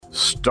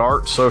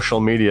start social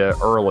media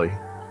early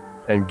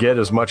and get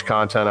as much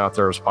content out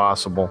there as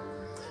possible,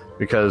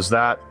 because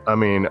one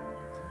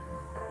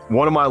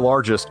of my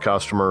largest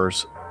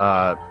customers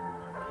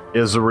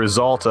is a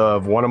result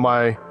of one of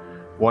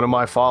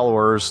my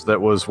followers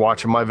that was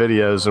watching my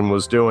videos and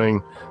was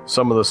doing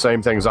some of the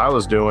same things I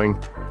was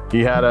doing.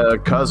 He had a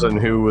cousin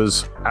who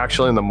was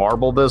actually in the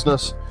marble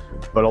business,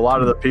 but a lot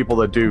of the people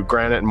that do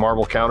granite and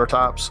marble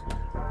countertops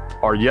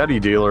are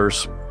Yeti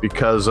dealers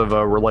because of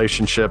a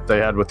relationship they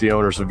had with the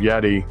owners of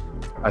Yeti.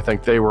 I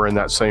think they were in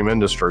that same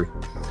industry.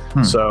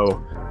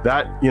 So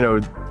that,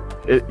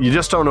 you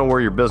just don't know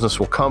where your business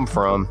will come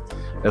from.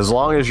 As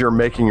long as you're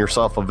making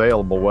yourself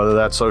available, whether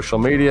that's social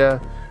media,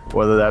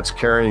 whether that's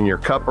carrying your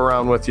cup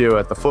around with you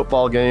at the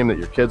football game that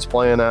your kid's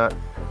playing at,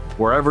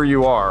 wherever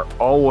you are,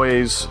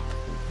 always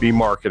be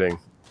marketing.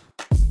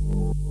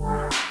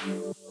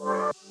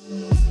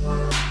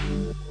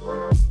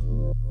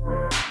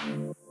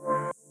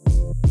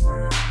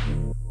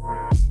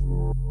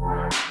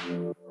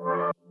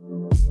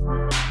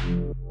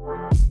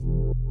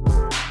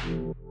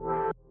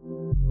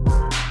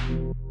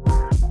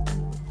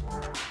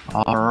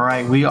 All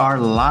right, we are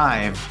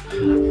live.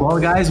 Well,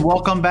 guys,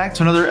 welcome back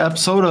to another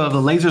episode of the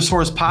Laser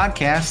Source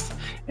podcast.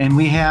 And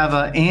we have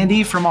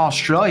Andy from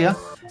Australia,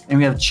 and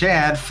we have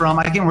Chad from,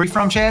 where are you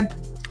from, Chad?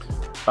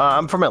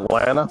 I'm from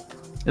Atlanta,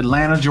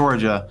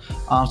 Georgia.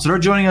 So they're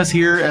joining us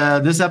here.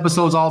 This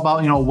episode is all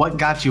about, what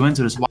got you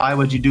into this? Why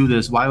would you do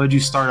this? Why would you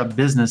start a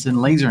business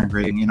in laser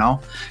engraving,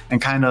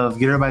 and kind of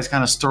get everybody's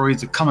kind of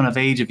stories of coming of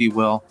age, if you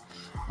will.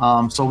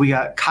 So we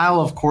got Kyle,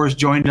 of course,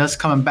 joined us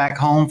coming back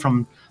home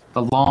from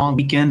the long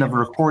weekend of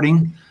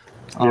recording.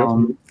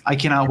 I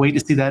cannot wait to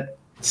see that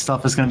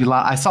stuff. Is going to be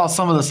live. I saw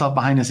some of the stuff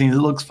behind the scenes. It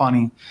looks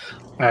funny.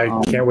 I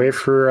can't wait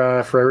for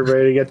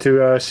everybody to get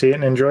to see it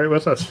and enjoy it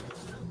with us.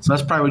 So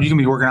that's probably what you're going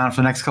to be working on for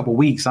the next couple of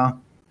weeks, huh?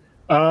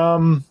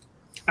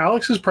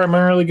 Alex is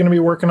primarily going to be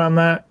working on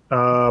that.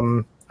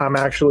 I'm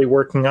actually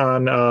working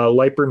on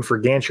Lightburn for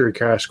Gantry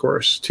crash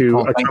course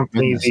to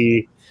accompany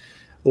the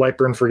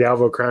Lightburn for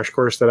Galvo crash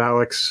course that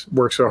Alex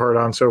worked so hard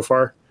on so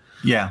far.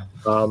 Yeah.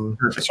 So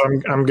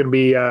I'm going to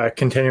be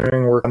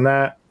continuing work on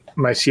that.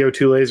 My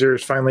CO2 laser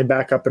is finally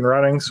back up and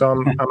running, so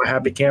I'm a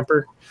happy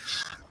camper.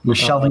 Your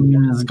shelving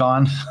unit is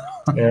gone.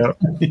 Yeah.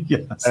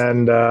 Yes.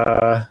 And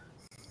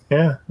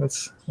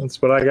that's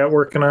what I got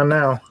working on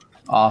now.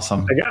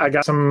 Awesome. I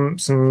got some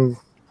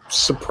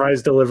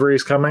surprise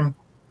deliveries coming.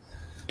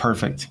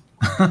 Perfect.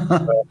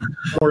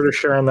 More to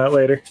share on that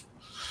later.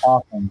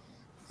 Awesome.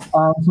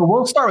 So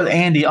we'll start with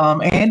Andy.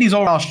 Andy's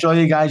over in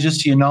Australia, guys,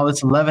 just so you know.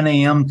 It's 11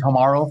 a.m.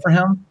 tomorrow for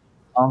him.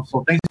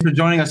 So thanks for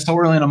joining us so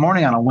early in the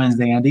morning on a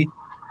Wednesday, Andy.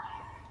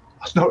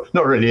 It's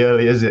not really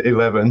early, is it?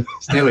 11.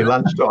 It's nearly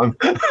lunchtime.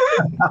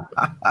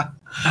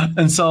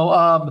 And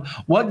so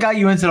what got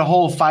you into the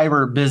whole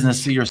fiber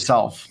business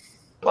yourself?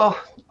 Well,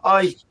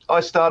 I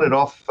started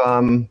off,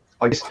 I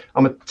guess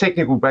I'm a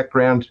technical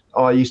background.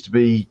 I used to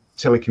be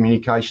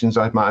telecommunications.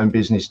 I had my own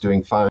business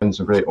doing phones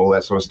and all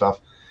that sort of stuff.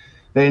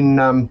 Then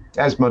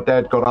as my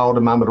dad got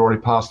older, Mum had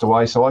already passed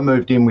away, so I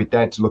moved in with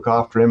Dad to look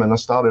after him, and I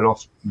started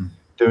off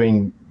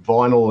doing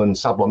vinyl and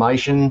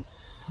sublimation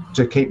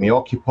to keep me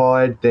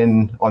occupied.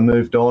 Then I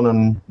moved on,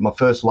 and my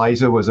first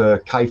laser was a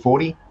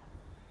K40,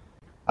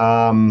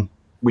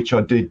 which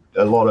I did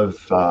a lot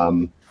of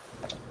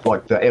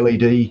like the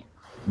LED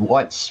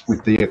lights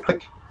with the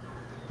click.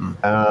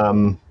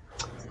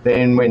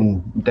 Then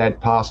when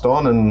Dad passed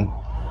on and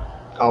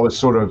I was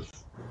sort of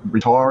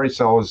retired,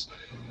 so I was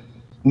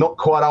not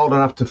quite old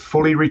enough to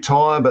fully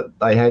retire, but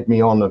they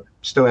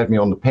still had me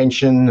on the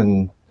pension,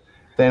 and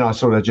then I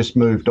sort of just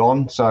moved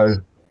on. So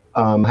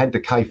had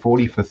the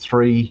K40 for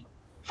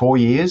 4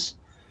 years.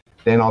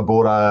 Then I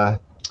bought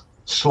a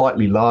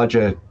slightly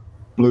larger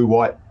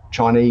blue-white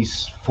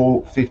Chinese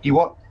 450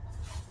 watt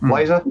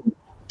laser,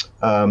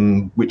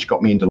 which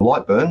got me into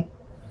Lightburn.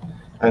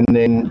 And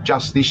then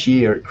just this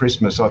year at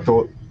Christmas, I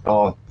thought,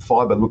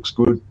 fiber looks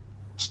good,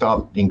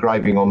 start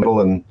engraving on metal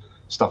and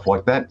stuff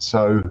like that.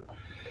 So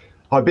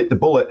I bit the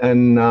bullet,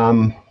 and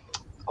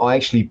I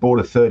actually bought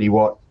a 30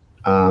 watt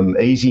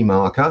easy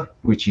marker,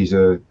 which is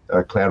a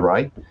cloud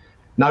ray.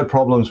 No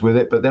problems with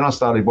it, but then I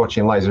started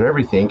watching Laser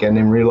Everything and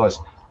then realised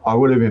I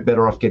would have been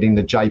better off getting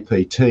the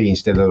JPT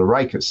instead of the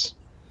Raycus.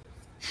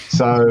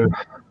 So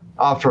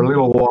after a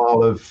little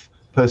while of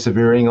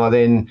persevering, I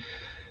then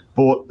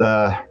bought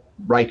the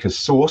Raycus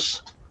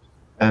source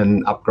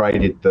and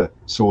upgraded the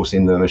source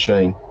in the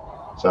machine.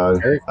 So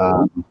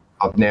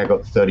I've now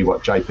got the 30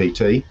 watt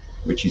JPT,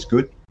 which is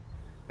good.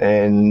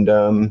 And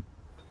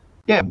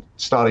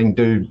starting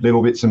to do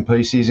little bits and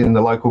pieces in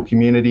the local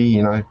community,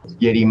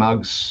 Yeti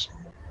mugs,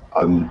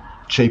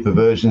 cheaper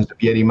versions of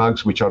Yeti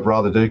mugs, which I'd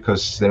rather do,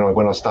 because then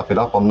when I stuff it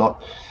up, I'm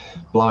not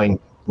blowing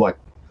like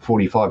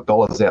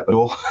 $45 out the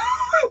door.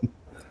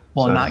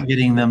 Well, so, not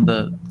getting them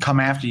to come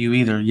after you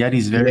either.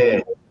 Yeti's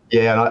very...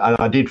 Yeah, and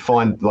I did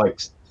find,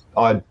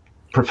 I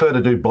prefer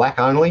to do black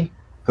only,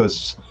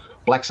 because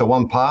black's a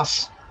one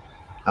pass.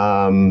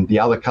 The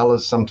other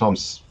colours,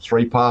 sometimes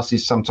 3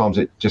 passes, sometimes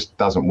it just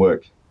doesn't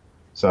work.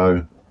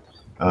 So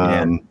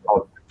I've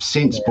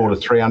since bought a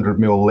 300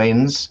 mil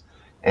lens,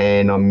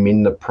 and I'm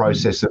in the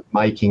process of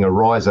making a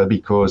riser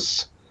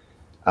because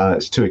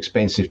it's too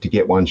expensive to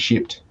get one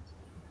shipped.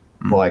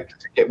 Like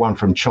to get one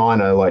from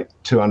China, like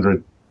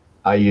 200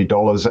 AU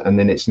dollars, and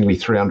then it's nearly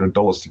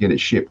 $300 to get it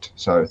shipped.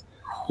 So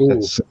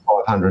that's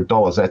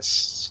 $500.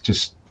 That's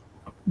just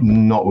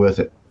not worth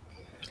it.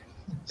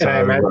 And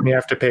I imagine you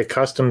have to pay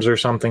customs or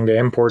something to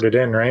import it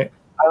in, right?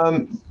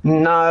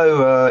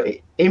 No,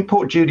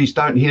 import duties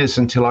don't hit us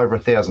until over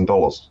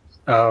 $1,000.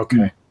 Oh,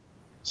 okay.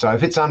 So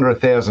if it's under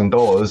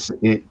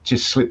 $1,000, it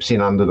just slips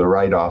in under the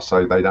radar,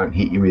 so they don't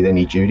hit you with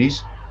any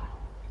duties.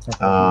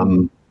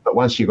 But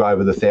once you go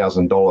over the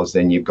 $1,000,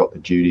 then you've got the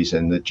duties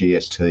and the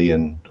GST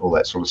and all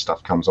that sort of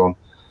stuff comes on.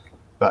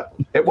 But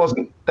that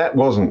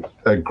wasn't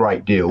a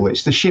great deal.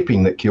 It's the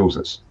shipping that kills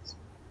us.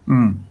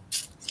 You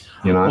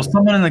know. Well,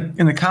 someone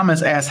in the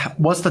comments asked,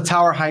 "What's the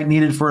tower height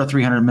needed for a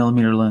 300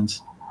 millimeter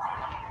lens?"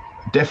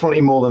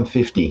 Definitely more than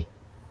 50.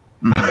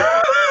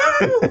 My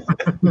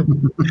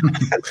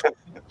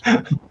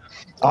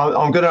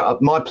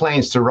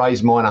plan's to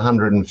raise mine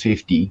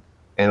 150,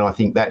 and I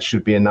think that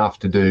should be enough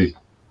to do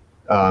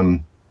a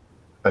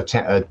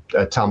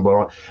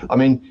tumbler. I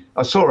mean,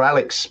 I saw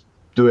Alex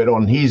do it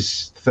on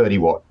his 30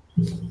 watt,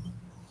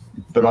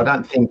 but I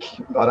don't think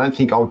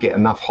I'll get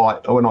enough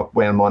height. When I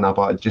wound mine up,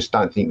 I just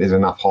don't think there's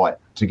enough height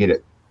to get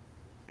it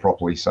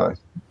properly. So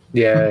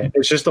yeah,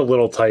 it's just a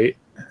little tight.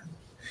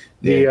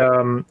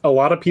 A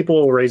lot of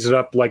people will raise it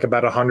up like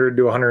about 100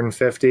 to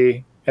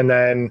 150, and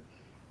then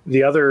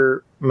the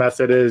other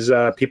method is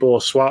people will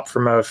swap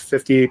from a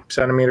 50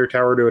 centimeter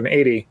tower to an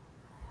 80,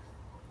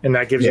 and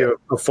that gives you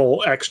a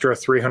full extra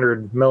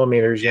 300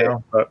 millimeters. You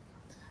know, but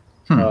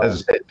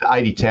as I said, the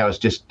 80 tower is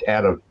just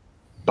out of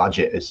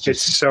budget.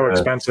 It's so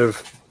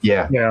expensive.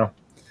 Yeah. Yeah.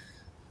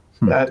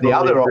 The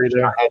other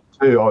option I had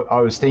too,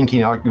 I was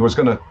thinking I was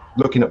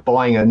looking at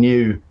buying a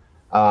new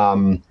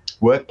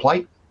work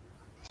plate,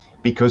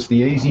 because the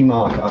Easy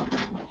Marker,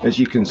 as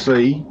you can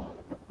see,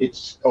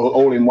 it's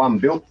all in one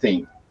built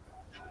thing.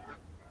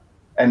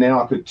 And then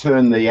I could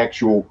turn the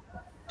actual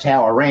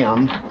tower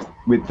around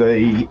with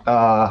the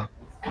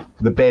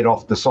bed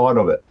off the side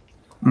of it.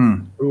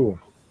 Ooh.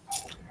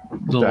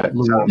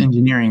 Little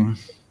engineering.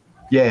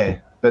 Yeah,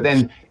 but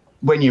then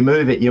when you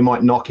move it, you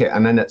might knock it,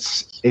 and then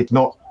it's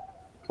not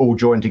all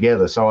joined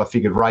together. So I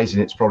figured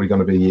raising it's probably going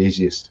to be the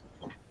easiest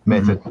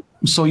method.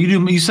 So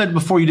you said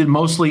before you did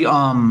mostly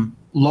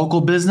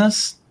local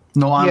business,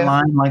 no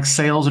online like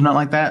sales or nothing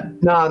like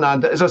that? No.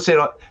 As I said,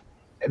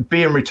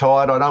 being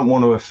retired, I don't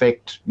want to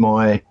affect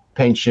my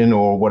pension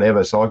or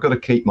whatever. So I've got to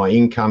keep my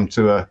income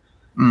to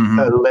I've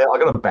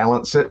got to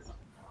balance it.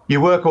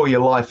 You work all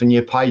your life and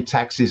you pay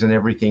taxes and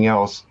everything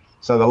else.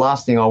 So the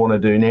last thing I want to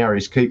do now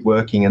is keep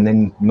working and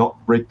then not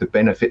reap the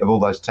benefit of all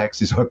those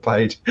taxes I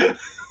paid.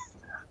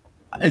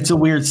 It's a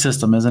weird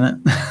system, isn't it?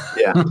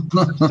 Yeah.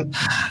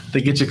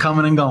 They get you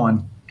coming and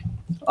going.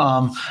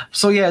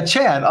 So yeah,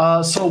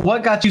 Chad, so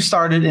what got you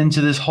started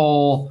into this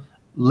whole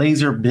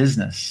laser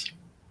business?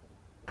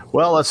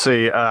 Well, let's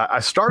see. I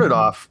started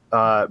off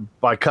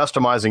by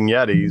customizing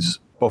Yetis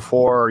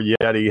before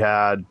Yeti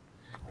had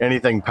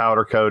anything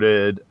powder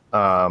coated.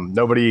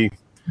 Nobody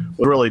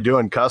was really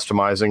doing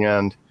customizing,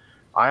 and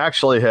I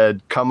actually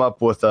had come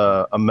up with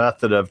a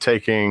method of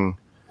taking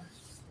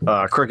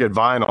Cricut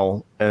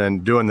vinyl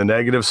and doing the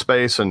negative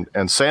space and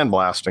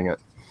sandblasting it.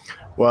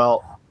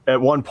 Well, at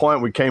one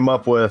point we came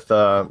up with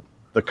the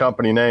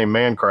company name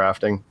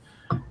Mancrafting,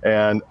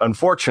 and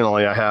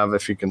unfortunately I have,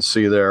 if you can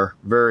see there,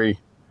 very,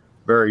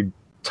 very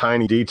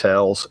tiny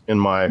details in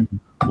my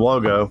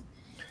logo,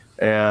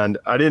 and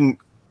I didn't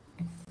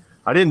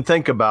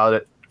think about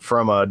it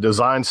from a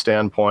design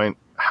standpoint,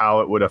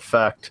 how it would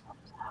affect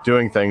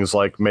doing things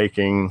like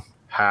making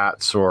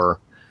hats or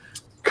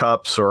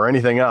cups or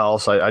anything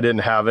else. I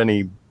didn't have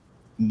any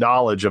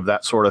knowledge of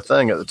that sort of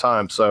thing at the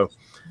time. So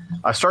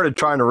I started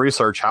trying to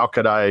research how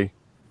could I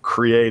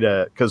create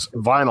because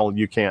vinyl,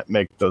 you can't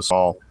make those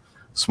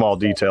small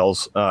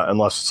details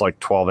unless it's like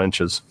 12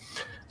 inches.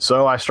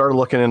 So I started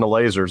looking into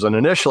lasers, and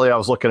initially I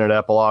was looking at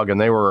Epilog,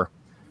 and they were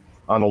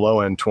on the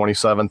low end,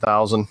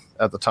 27,000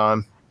 at the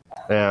time.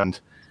 And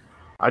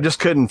I just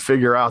couldn't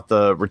figure out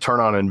the return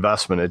on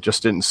investment. It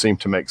just didn't seem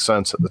to make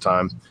sense at the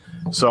time.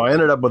 So I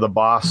ended up with a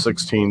Boss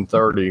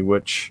 1630,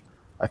 which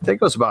I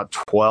think was about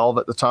 12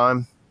 at the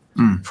time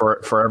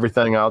for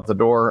everything out the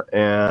door.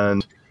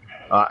 And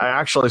I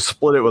actually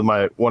split it with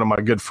one of my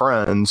good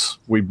friends.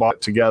 We bought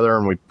it together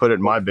and we put it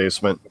in my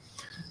basement.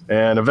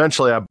 And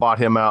eventually I bought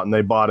him out, and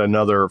they bought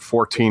another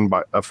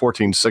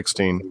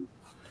 1416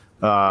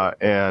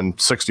 and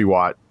 60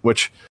 watt,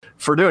 which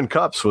for doing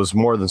cups was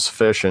more than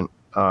sufficient,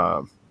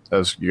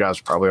 as you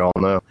guys probably all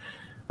know.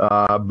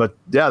 But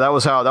yeah, that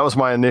was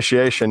my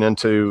initiation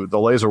into the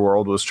laser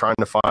world, was trying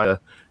to find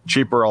a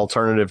cheaper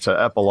alternative to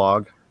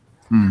Epilog.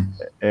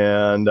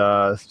 And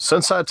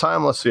since that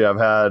time, let's see, I've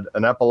had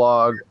an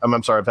Epilog.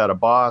 I've had a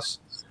Boss.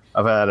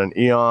 I've had an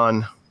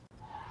Eon.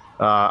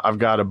 I've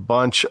got a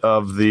bunch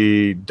of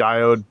the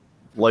diode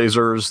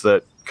lasers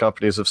that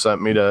companies have sent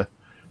me to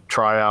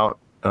try out.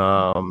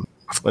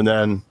 And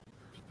then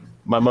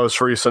my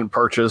most recent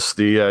purchase,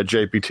 the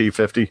JPT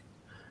 50,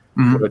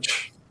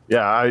 which,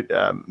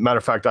 matter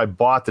of fact, I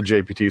bought the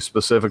JPT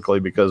specifically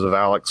because of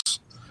Alex,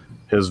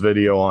 his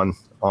video on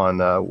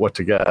what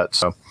to get.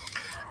 So,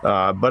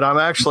 but I'm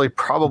actually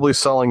probably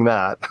selling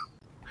that.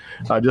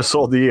 I just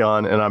sold the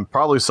Eon, and I'm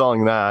probably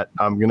selling that.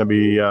 I'm going to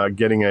be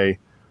getting a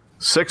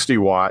 60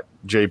 watt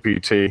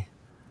JPT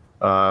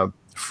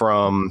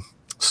from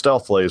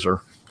Stealth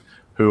Laser,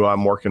 who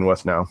I'm working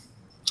with now.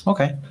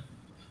 Okay.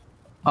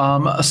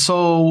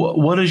 So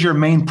what is your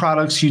main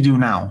products you do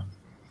now?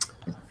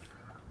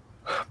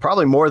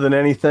 Probably more than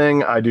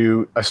anything, I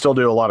still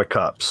do a lot of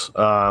cups.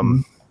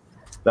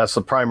 That's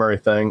the primary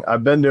thing.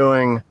 I've been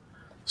doing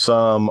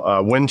some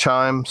wind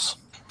chimes,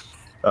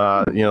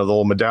 the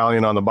little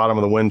medallion on the bottom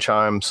of the wind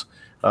chimes.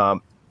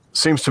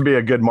 Seems to be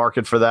a good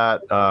market for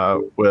that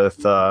with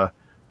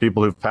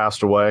people who've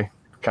passed away.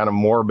 Kind of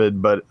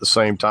morbid, but at the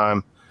same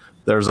time,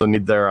 there's a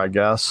need there, I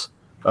guess.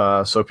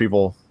 So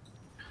people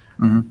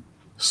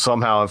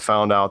somehow have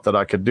found out that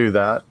I could do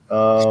that.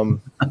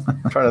 I'm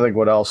trying to think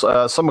what else.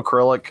 Some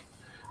acrylic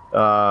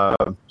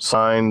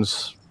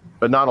signs,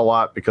 but not a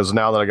lot, because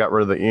now that I got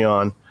rid of the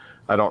Eon,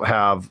 I'd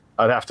have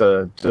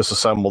to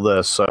disassemble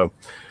this. So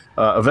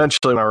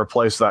eventually when I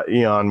replace that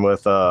Eon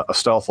with a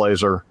Stealth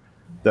Laser,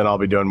 then I'll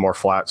be doing more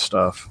flat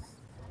stuff.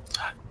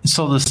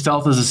 So the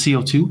Stealth is a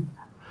CO2?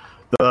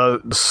 I'm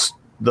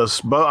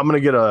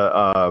going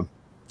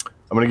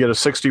to get a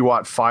 60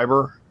 watt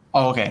fiber.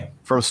 Oh, okay.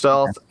 From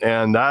Stealth,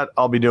 and that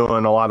I'll be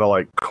doing a lot of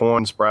like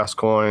coins, brass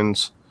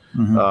coins,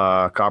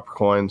 copper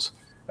coins.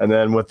 And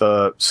then with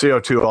the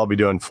CO2, I'll be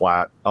doing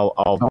flat.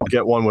 I'll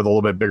get one with a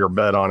little bit bigger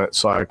bed on it,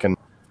 so I can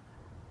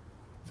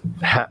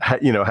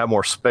have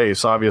more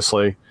space.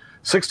 Obviously,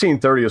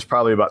 1630 is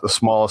probably about the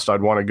smallest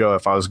I'd want to go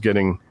if I was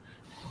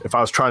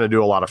trying to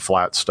do a lot of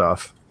flat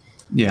stuff.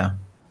 Yeah,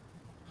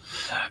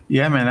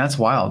 man, that's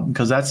wild,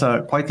 because that's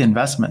quite the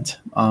investment.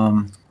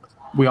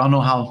 We all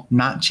know how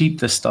not cheap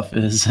this stuff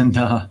is, and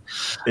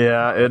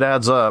it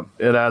adds up.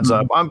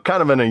 I'm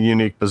kind of in a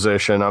unique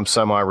position. I'm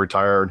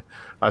semi-retired.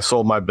 I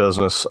sold my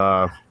business.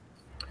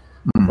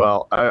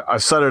 Well, I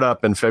set it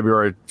up in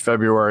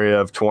February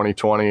of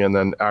 2020, and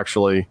then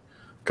actually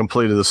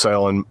completed the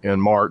sale in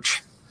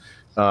March.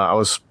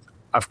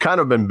 I've kind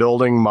of been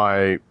building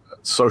my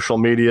social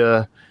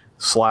media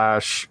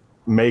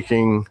 /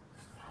 making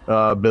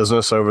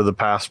business over the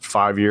past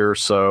 5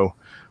 years. So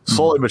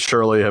slowly but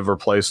surely have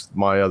replaced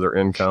my other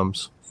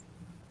incomes.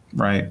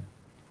 Right.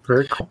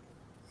 Very cool.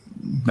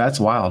 That's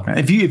wild, man.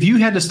 If you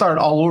had to start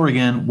all over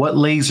again, what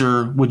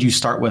laser would you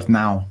start with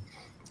now?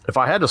 If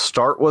I had to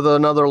start with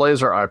another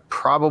laser, I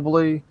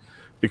probably,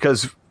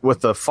 because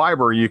with the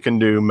fiber you can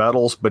do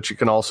metals, but you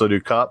can also do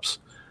cups.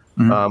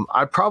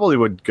 I probably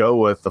would go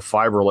with the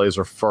fiber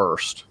laser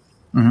first.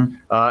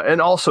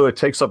 And also it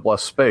takes up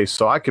less space,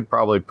 so I could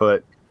probably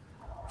put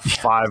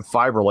 5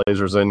 fiber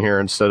lasers in here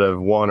instead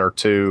of 1 or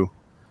 2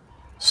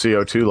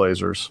 CO2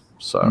 lasers.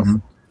 So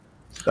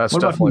that's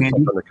definitely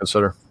something to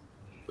consider.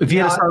 If you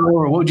had to start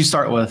over, what would you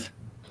start with?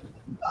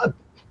 I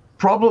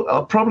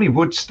probably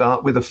would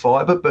start with a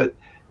fiber, but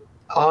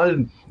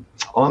I'm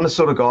the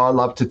sort of guy, I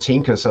love to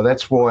tinker, so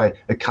that's why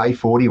a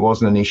K40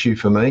 wasn't an issue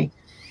for me.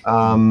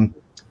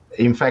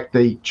 In fact,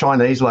 the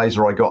Chinese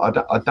laser I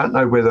got, I don't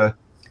know whether,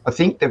 I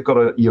think they've got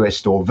a US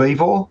store,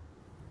 Vivor.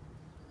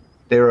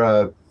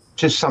 They're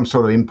just some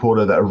sort of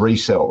importer that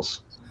resells.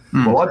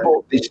 Well, I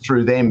bought this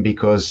through them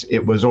because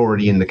it was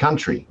already in the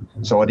country,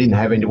 so I didn't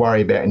have to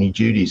worry about any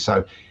duties.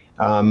 So,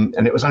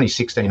 and it was only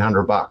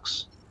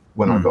 $1,600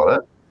 when I got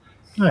it.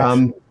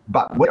 Nice.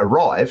 But when it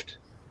arrived,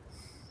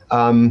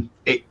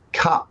 it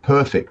cut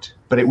perfect,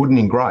 but it wouldn't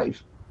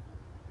engrave.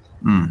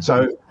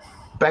 So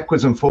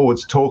backwards and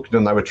forwards talking,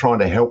 and they were trying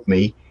to help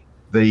me,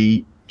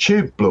 the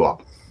tube blew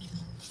up.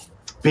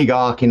 Big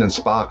arcing and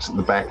sparks at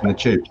the back in the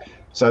tube.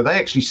 So they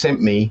actually sent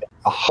me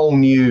a whole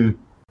new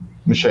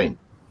machine.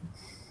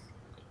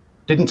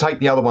 Didn't take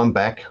the other one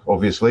back,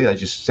 obviously. They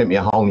just sent me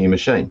a whole new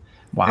machine.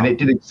 Wow. And it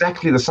did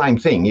exactly the same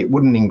thing. It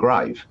wouldn't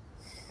engrave.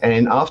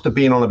 And after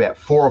being on about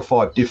 4 or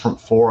 5 different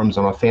forums,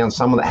 and I found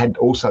someone that had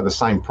also the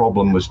same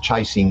problem, was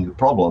chasing the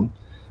problem,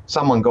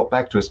 someone got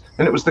back to us,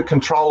 and it was the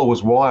controller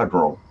was wired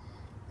wrong.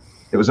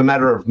 It was a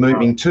matter of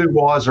moving 2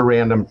 wires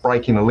around and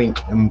breaking a link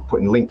and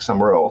putting a link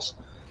somewhere else,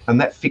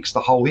 and that fixed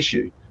the whole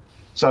issue.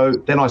 So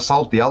then I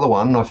sold the other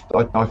one.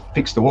 I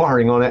fixed the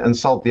wiring on it and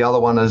sold the other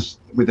one as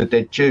with a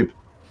dead tube.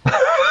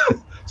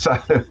 So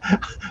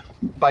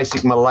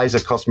basically, my laser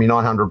cost me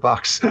 $900.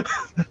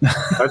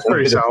 That's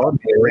pretty solid.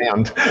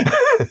 Around.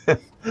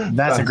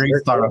 That's a great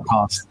startup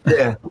cost.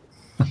 Yeah.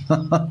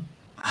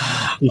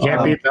 You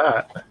can't beat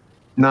that.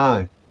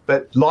 No,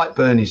 but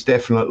Lightburn is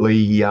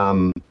definitely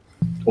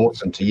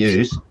awesome to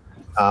use.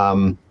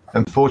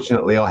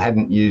 Unfortunately, I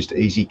hadn't used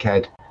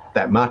EasyCAD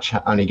that much,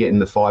 only getting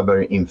the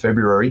fiber in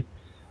February.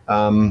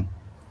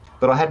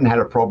 But I hadn't had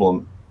a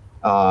problem.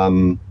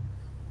 And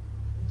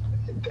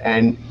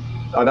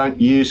I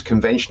don't use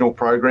conventional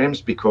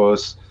programs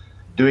because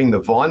doing the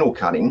vinyl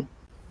cutting,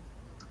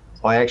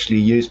 I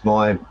actually used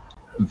my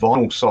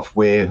vinyl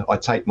software. I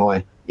take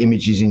my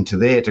images into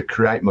there to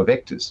create my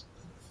vectors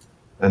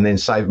and then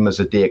save them as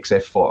a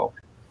DXF file.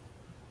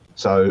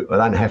 So I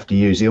don't have to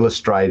use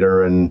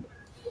Illustrator and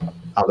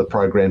other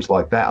programs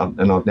like that,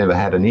 and I've never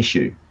had an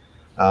issue.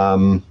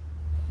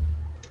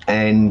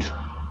 And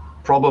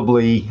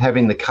probably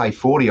having the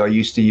K40, I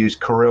used to use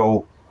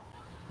Corel,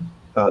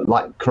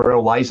 like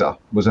Corel Laser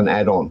was an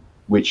add-on,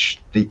 which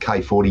the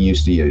K40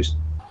 used to use.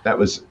 That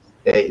was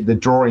the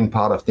drawing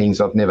part of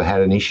things I've never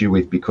had an issue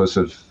with because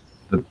of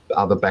the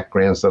other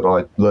backgrounds that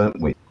I learnt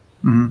with.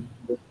 Mm-hmm.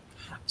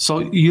 So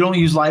you don't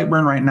use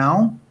Lightburn right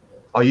now?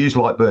 I use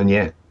Lightburn,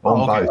 yeah,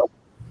 on both.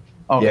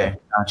 Okay, yeah.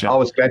 Gotcha. I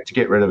was glad to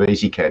get rid of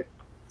EasyCAD.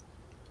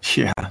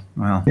 Yeah,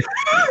 well,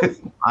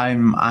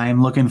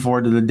 I'm looking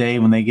forward to the day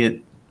when they get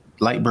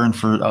Lightburn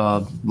for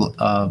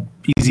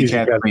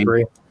EasyCAD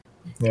 3.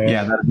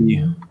 Yeah, that'd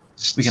be.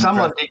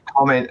 Someone did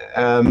comment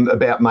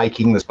about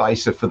making the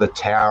spacer for the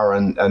tower,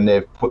 and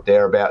they've put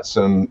there about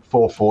some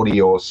 440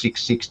 or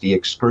 660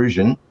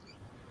 extrusion.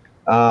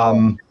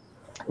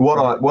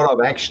 What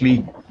I've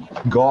actually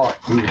got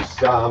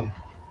is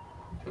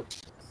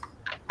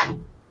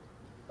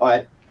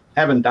I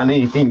haven't done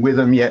anything with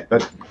them yet,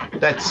 but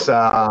that's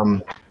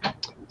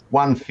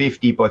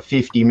 150 by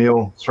 50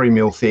 mil, 3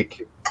 mil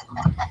thick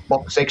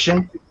box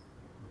section.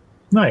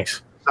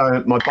 Nice.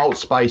 So my bolt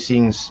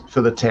spacings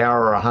for the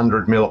tower are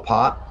 100 mil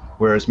apart,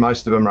 whereas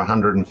most of them are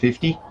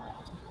 150.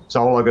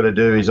 So all I've got to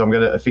do is I'm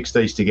going to affix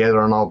these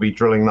together, and I'll be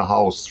drilling the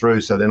holes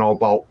through. So then I'll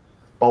bolt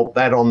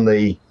that on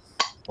the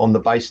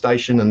base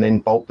station, and then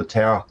bolt the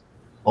tower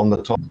on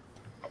the top.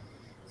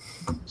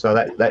 So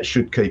that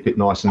should keep it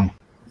nice and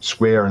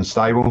square and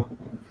stable.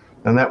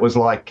 And that was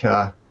like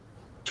 $20.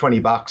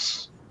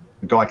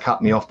 The guy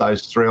cut me off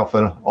those 3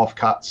 off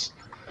cuts.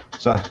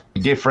 So the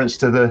difference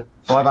to the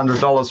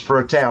 $500 for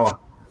a tower.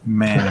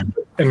 Man,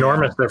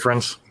 enormous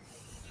difference.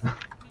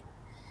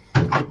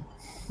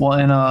 Well,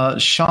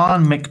 and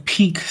Sean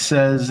McPeak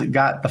says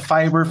got the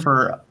fiber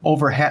for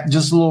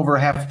just a little over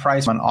half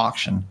price on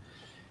auction.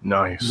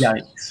 Nice.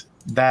 Yikes.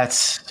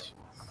 That's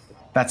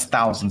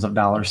thousands of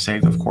dollars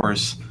saved, of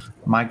course.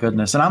 My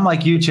goodness. And I'm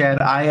like you,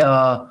 Chad.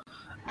 I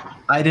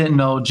didn't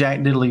know jack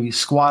diddly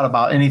squat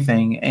about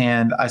anything,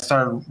 and I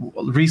started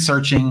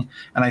researching,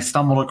 and I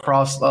stumbled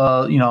across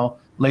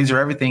Laser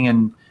Everything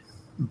and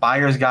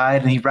Buyer's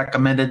Guide, and he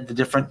recommended the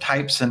different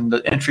types and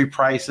the entry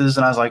prices,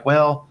 and I was like,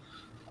 well,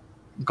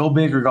 go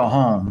big or go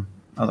home.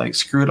 I was like,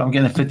 screw it, I'm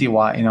getting a 50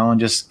 watt, and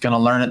just gonna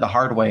learn it the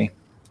hard way.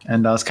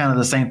 And it's kind of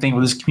the same thing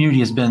with this community.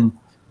 Has been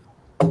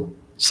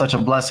such a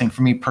blessing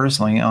for me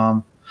personally.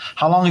 How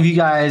long have you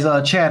guys,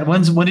 Chad,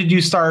 when did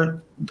you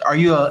start? Are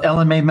you a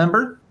LMA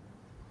member?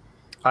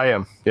 I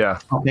am, yeah.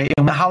 Okay,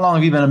 and how long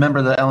have you been a member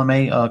of the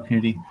LMA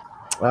community?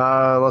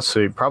 Let's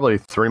see, probably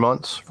 3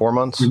 months, 4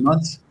 months. 3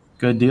 months?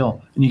 Good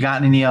deal. And you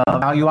got any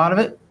value out of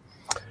it?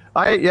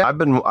 I've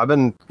been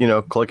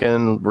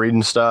clicking,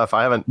 reading stuff.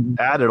 I haven't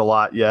added a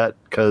lot yet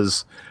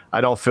because I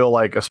don't feel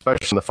like,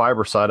 especially on the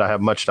fiber side, I have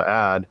much to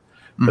add.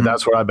 But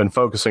that's what I've been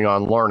focusing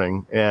on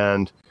learning.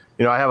 And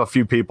I have a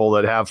few people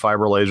that have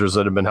fiber lasers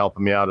that have been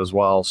helping me out as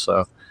well.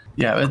 So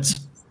yeah,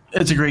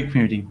 it's a great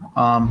community.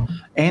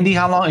 Andy,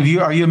 how long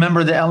are you a member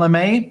of the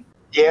LMA?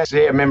 Yes,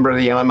 yeah, a member of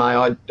the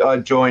LMA. I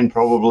joined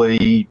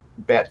probably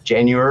about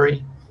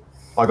January.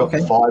 I got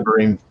the fiber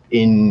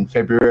in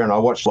February, and I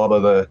watched a lot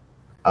of the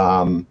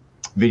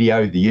the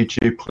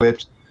YouTube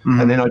clips,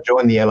 and then I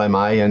joined the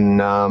LMA,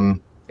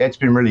 and it's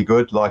been really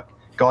good. Like,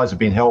 guys have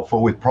been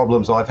helpful with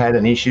problems I've had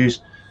and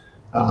issues.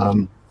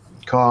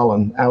 Kyle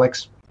and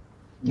Alex,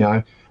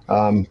 like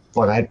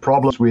I had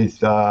problems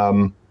with.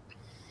 I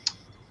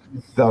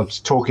was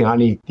talking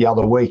only the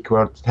other week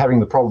where I was having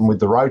the problem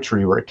with the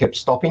rotary where it kept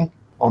stopping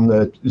on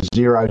the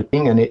 0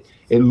 thing, and it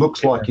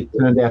looks like it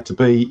turned out to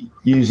be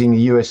using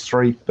the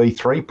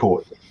USB-3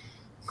 port,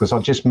 because I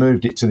just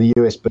moved it to the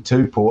USB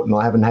 2 port and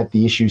I haven't had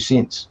the issue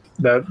since.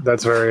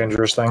 That's very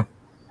interesting.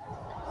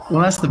 Well,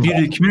 that's the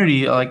beauty of the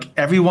community. Like,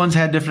 everyone's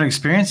had different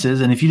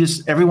experiences, and if you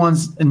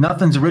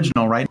nothing's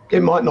original, right?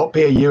 It might not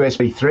be a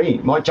USB 3.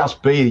 It might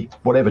just be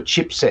whatever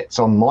chipset's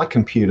on my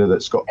computer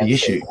that's got the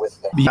issue.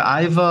 Yeah,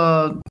 I've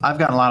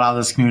gotten a lot out of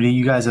this community.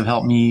 You guys have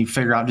helped me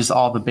figure out just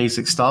all the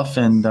basic stuff,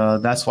 and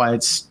that's why I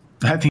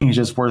think it's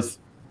just worth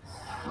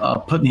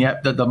putting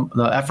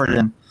the effort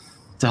in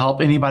to help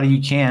anybody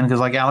you can.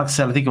 Because like Alex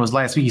said, I think it was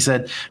last week, he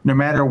said, no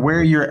matter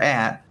where you're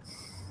at,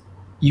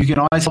 you can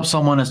always help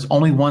someone that's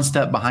only one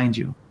step behind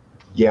you.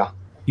 Yeah.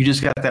 You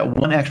just got that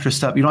one extra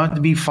step. You don't have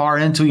to be far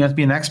into it. You don't have to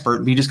be an expert,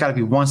 but you just got to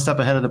be one step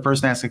ahead of the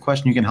person asking a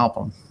question. You can help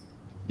them.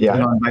 Yeah.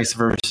 And vice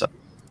versa.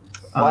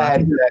 I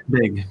think that's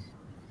big.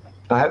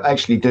 I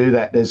actually do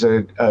that. There's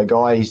a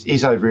guy,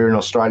 he's over here in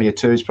Australia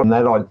too. From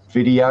that, I'd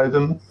video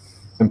them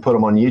and put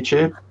them on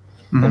YouTube.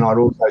 And I'd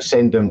also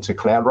send them to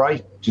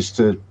CloudRay just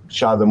to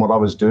show them what I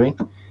was doing.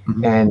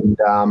 And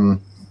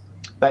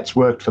that's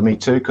worked for me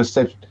too, because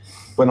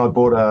when I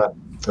bought a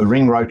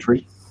ring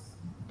rotary,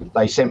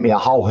 they sent me a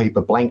whole heap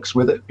of blanks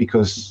with it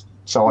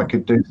so I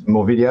could do some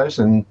more videos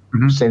and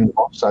send them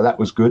off. So that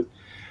was good.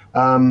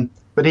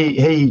 But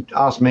he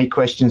asked me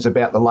questions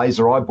about the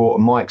laser I bought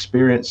and my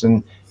experience,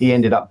 and he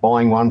ended up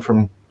buying one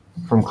from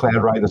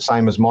Cloud Ray, the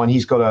same as mine.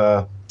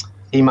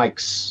 He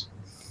makes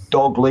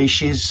dog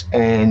leashes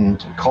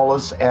and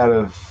collars out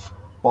of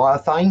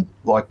biothane,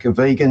 like a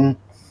vegan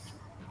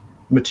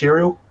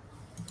material,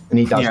 and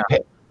he does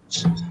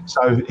pets.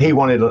 So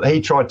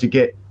he tried to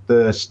get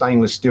the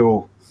stainless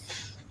steel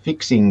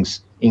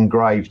fixings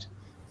engraved,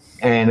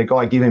 and a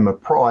guy gave him a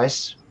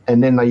price,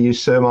 and then they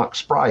used Cermark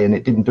spray, and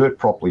it didn't do it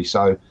properly.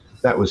 So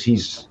that was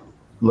his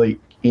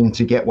leap in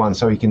to get one,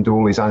 so he can do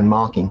all his own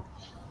marking.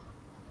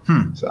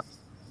 So.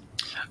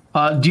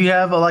 Do you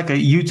have a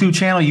YouTube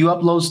channel? You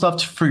upload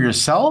stuff for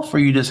yourself, or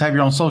you just have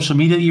your own social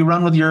media you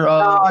run with your? No,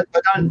 I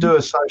don't do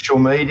a social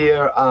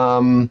media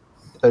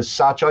as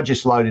such. I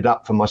just load it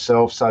up for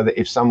myself, so that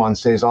if someone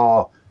says,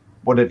 "Oh,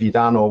 what have you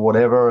done?" or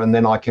whatever, and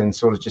then I can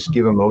sort of just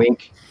give them a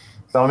link.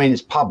 But I mean,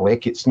 it's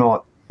public. It's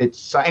not. It's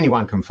so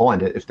anyone can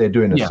find it if they're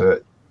doing a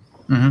search.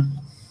 Mm-hmm.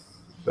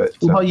 But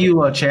what about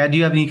you, Chad? Do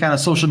you have any kind of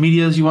social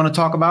medias you want to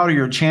talk about, or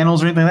your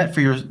channels or anything like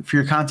that for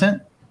your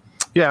content?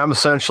 Yeah, I'm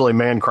essentially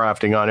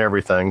mancrafting on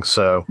everything.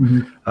 So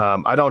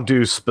I don't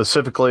do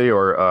specifically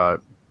or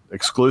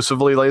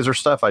exclusively laser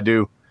stuff. I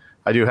do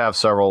have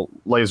several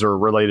laser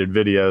related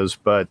videos,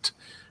 but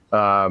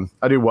I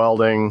do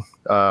welding,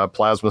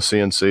 plasma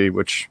CNC,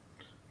 which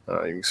you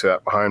can see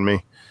that behind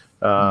me.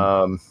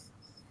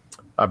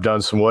 I've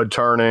done some wood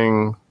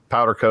turning,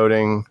 powder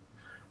coating,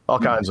 all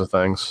kinds of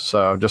things.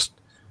 So just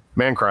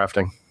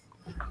mancrafting,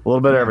 a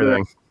little bit of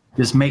everything.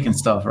 Just making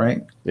stuff,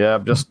 right? Yeah,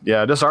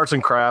 just arts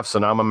and crafts,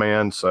 and I'm a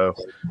man, so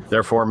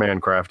therefore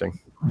mancrafting.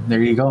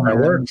 There you go,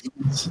 man.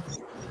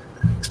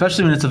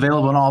 Especially when it's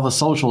available on all the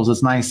socials,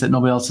 it's nice that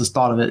nobody else has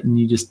thought of it, and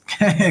you just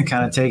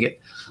kind of take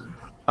it.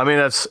 I mean,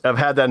 I've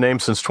had that name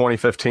since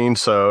 2015,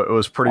 so it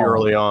was pretty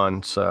early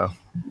on. So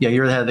yeah,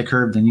 you're ahead of the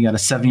curve. Then you got a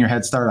 7-year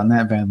head start on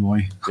that bad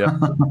boy. Yeah.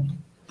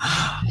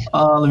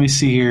 Let me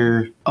see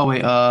here. Oh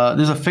wait,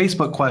 there's a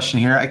Facebook question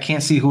here. I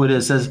can't see who it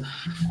is. It says,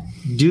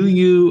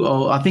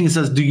 I think it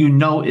says, do you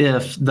know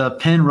if the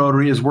pin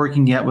rotary is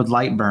working yet with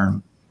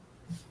Lightburn?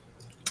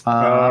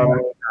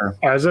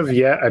 As of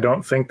yet, I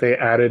don't think they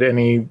added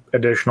any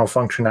additional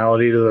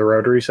functionality to the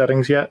rotary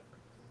settings yet.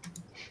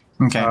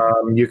 Okay.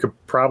 You could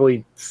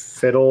probably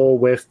fiddle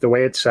with the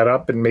way it's set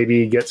up and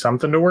maybe get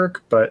something to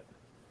work, but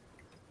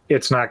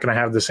it's not going to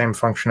have the same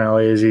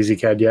functionality as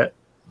EasyCAD yet.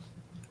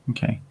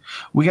 Okay.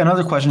 We got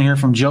another question here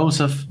from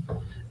Joseph.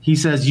 He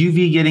says,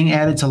 UV getting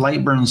added to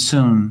Lightburn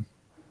soon.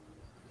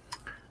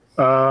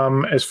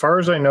 As far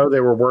as I know,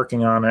 they were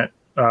working on it.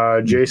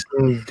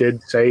 Jason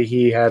did say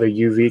he had a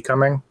UV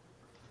coming.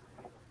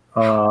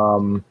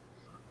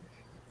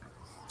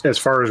 As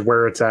far as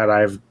where it's at, I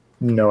have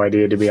no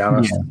idea, to be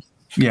honest.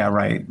 Yeah,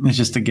 right. It's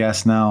just a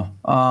guess now.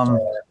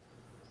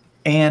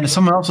 And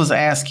someone else was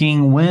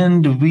asking,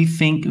 when do we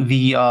think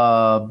the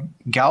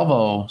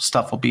Galvo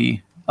stuff will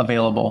be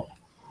available?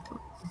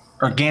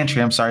 Or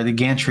Gantry, I'm sorry, the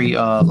Gantry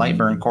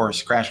Lightburn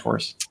course, crash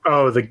course.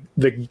 Oh, the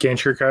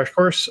Gantry crash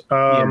course?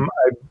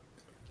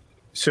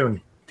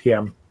 Soon,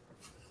 TM.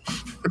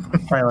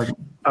 Probably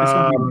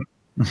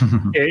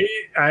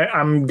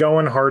I'm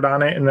going hard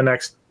on it in the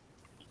next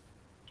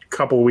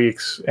couple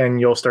weeks, and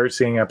you'll start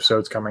seeing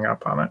episodes coming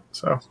up on it.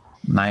 So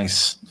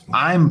nice.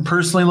 I'm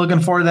personally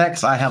looking forward to that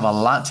because I have a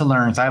lot to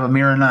learn. So I have a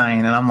Mirror 9,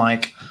 and I'm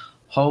like,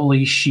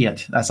 holy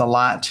shit, that's a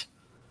lot.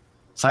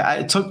 So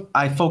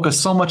I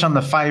focused so much on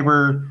the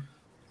fiber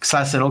because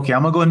I said, okay,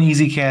 I'm gonna go into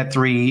EasyCAD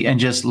 3 and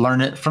just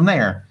learn it from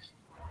there.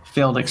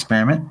 Failed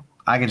experiment.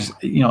 I could just,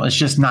 it's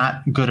just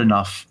not good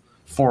enough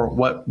for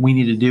what we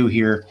need to do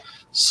here.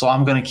 So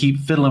I'm going to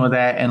keep fiddling with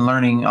that and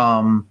learning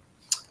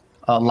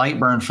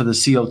Lightburn for the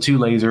CO2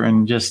 laser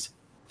and just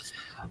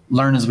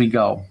learn as we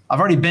go. I've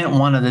already bent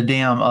one of the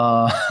damn,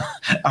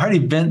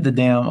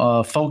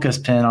 focus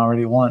pin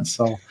already once.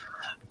 So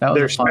that was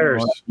There's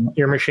spares.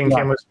 Your machine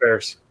came with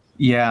spares.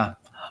 Yeah.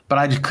 But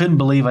I just couldn't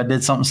believe I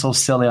did something so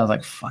silly. I was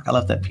like, fuck, I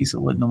left that piece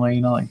of wood in the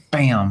way, like,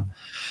 bam.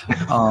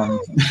 I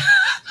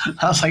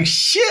was like,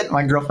 shit.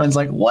 My girlfriend's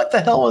like, what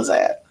the hell was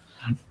that?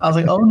 I was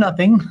like, oh,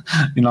 nothing,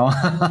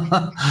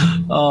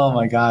 Oh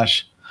my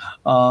gosh.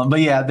 But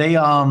yeah,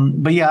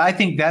 I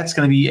think that's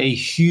going to be a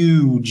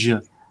huge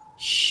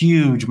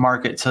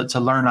market to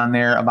learn on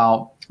there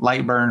about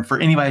Lightburn for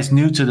anybody who's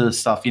new to this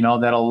stuff,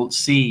 that'll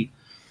see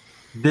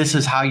this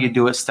is how you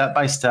do it step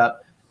by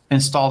step,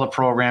 install the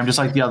program just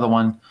like the other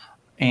one,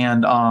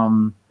 and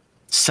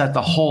set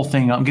the whole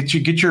thing up. Get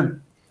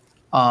your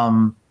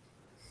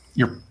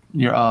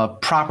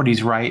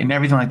properties right and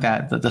everything like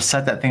that. To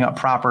set that thing up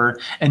proper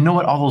and know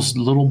what all those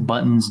little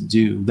buttons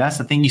do. That's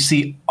the thing. You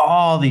see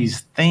all these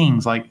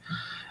things. Like,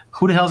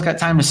 who the hell's got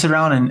time to sit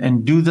around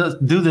and do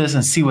this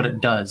and see what it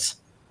does?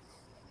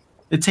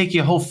 It'd take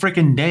you a whole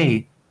freaking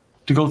day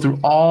to go through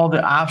all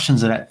the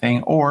options of that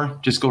thing, or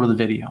just go to the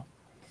video.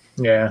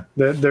 Yeah,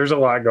 there's a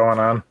lot going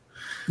on.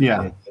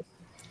 Yeah.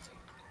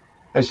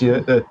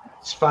 Actually,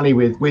 it's funny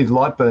with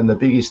Lightburn, the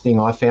biggest thing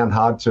I found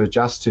hard to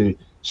adjust to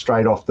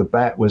straight off the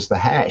bat was the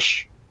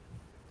hash,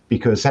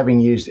 because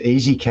having used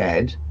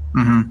EasyCAD,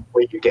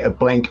 where you get a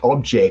blank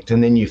object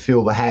and then you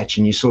feel the hatch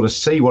and you sort of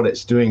see what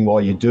it's doing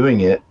while you're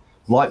doing it.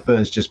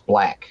 Lightburn's just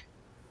black.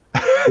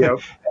 Yep.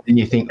 And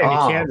you think, and you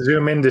can't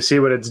zoom in to see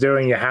what it's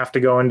doing. You have to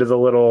go into the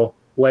little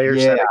layer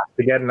setting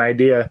to get an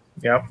idea.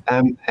 Yep.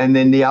 And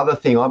then the other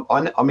thing,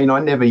 I mean, I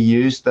never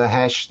used the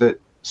hash that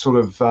sort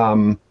of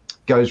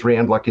goes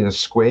round like in a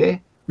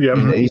square in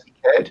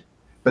EasyCAD,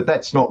 but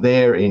that's not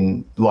there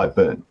in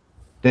Lightburn.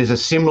 There's a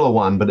similar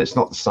one, but it's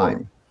not the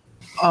same.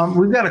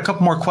 We've got a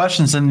couple more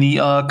questions in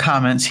the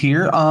comments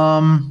here.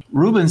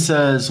 Ruben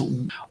says,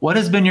 what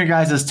has been your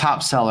guys'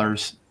 top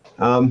sellers?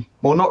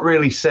 Well, not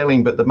really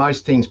selling, but the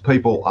most things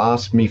people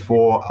ask me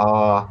for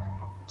are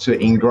to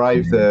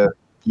engrave the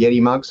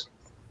Yeti mugs.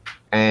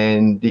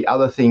 And the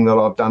other thing that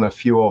I've done a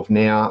few of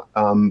now,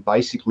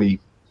 basically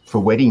for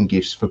wedding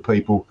gifts for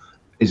people,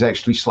 is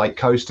actually slate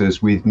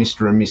coasters with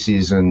Mr. and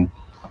Mrs. and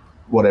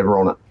whatever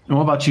on it. And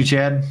what about you,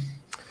 Chad?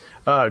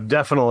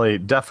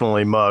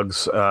 Definitely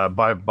mugs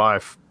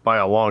by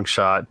a long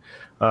shot.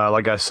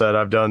 Like I said,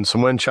 I've done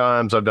some wind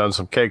chimes. I've done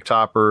some cake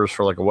toppers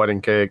for like a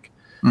wedding cake.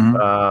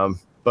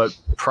 But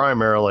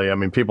primarily, I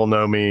mean, people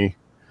know me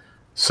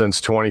since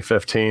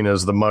 2015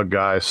 as the mug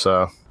guy,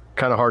 so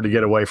kind of hard to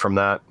get away from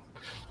that.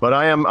 But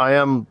I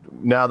am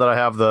now that I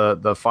have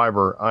the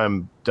fiber,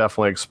 I'm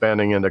definitely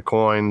expanding into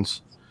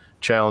coins,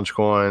 challenge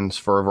coins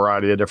for a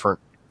variety of different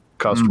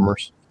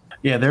customers.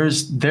 Yeah, there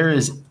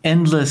is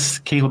endless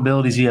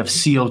capabilities. You have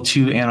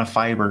CO2 and a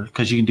fiber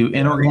because you can do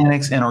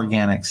inorganics and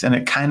organics, and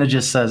it kind of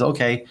just says,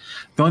 okay,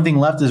 the only thing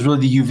left is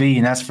really the UV,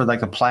 and that's for like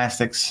the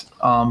plastics.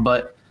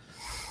 But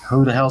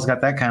who the hell's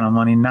got that kind of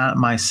money? Not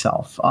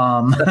myself.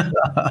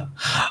 But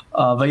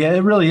yeah,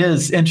 it really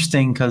is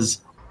interesting because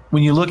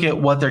when you look at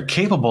what they're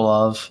capable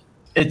of,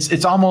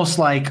 it's almost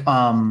like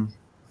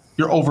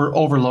you're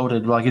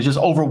overloaded. Like it's just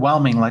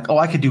overwhelming. Like, oh,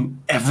 I could do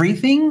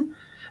everything,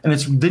 and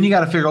then you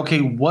got to figure,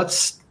 okay,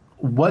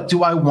 what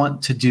do I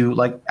want to do?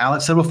 Like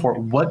Alex said before,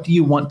 what do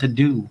you want to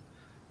do?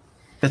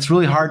 That's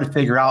really hard to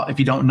figure out if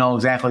you don't know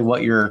exactly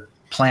what your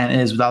plan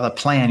is. Without a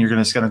plan, you're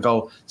just going to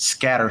go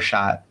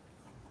scattershot.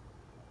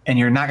 And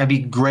you're not going to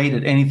be great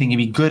at anything. You'll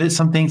be good at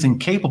some things and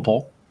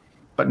capable,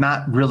 but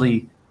not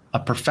really a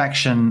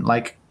perfection,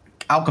 like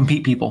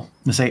outcompete people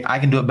and say, I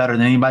can do it better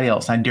than anybody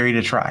else. I dare you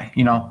to try,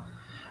 you know?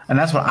 And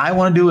that's what I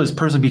want to do is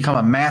personally become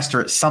a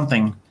master at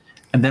something.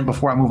 And then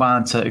before I move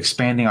on to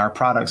expanding our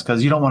products,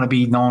 because you don't want to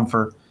be known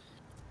for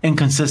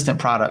inconsistent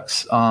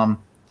products. A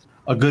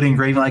good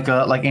engraving,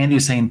 like Andy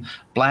was saying,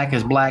 black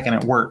is black and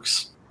it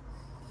works.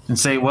 And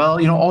say, well,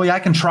 you know, oh yeah, I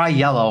can try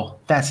yellow.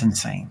 That's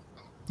insane.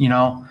 You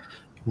know,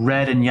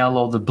 red and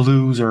yellow, the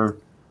blues are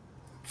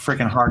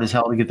freaking hard as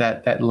hell to get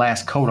that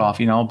last coat off,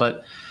 you know.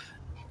 But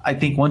I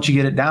think once you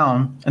get it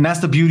down, and that's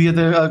the beauty of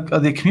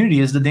the community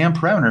is the damn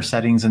parameter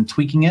settings and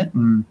tweaking it.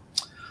 And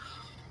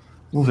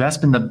that's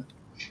been the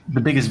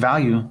biggest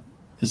value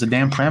is the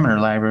damn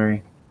parameter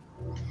library.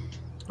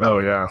 Oh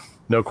yeah.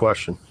 No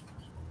question.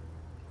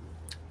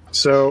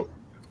 So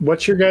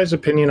what's your guys'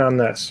 opinion on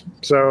this?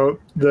 So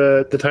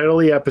the title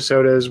of the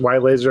episode is Why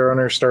Laser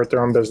Owners Start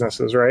Their Own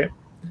Businesses, right?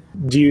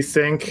 Do you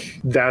think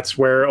that's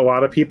where a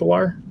lot of people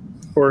are?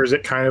 Or is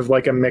it kind of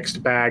like a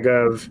mixed bag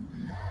of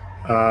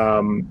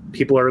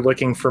people are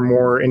looking for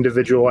more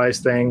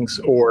individualized things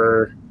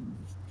or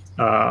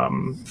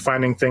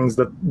finding things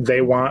that they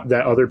want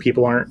that other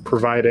people aren't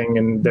providing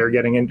and they're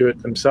getting into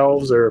it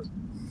themselves? Or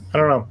I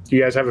don't know. Do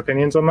you guys have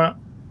opinions on that?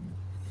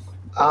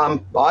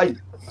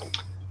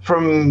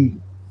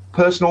 From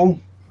personal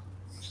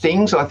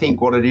things, I think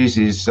what it is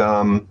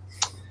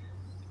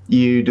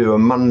you do a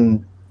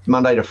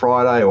Monday to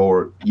Friday,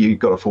 or you've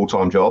got a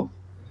full-time job,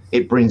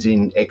 it brings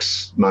in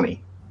X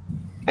money.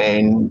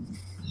 And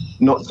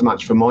not so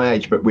much for my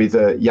age, but with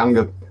a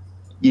younger,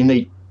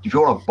 if you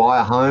want to buy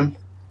a home,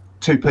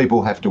 two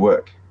people have to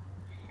work.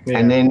 Yeah.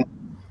 And then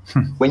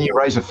when you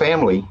raise a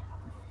family,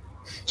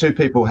 two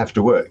people have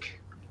to work.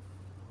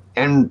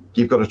 And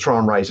you've got to try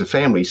and raise a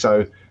family.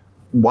 So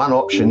one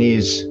option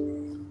is,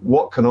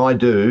 what can I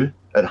do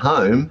at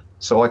home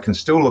so I can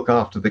still look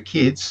after the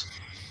kids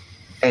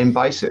and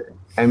base it?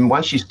 And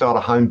once you start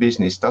a home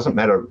business, doesn't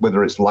matter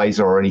whether it's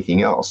laser or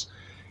anything else,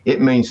 it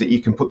means that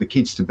you can put the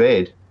kids to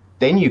bed,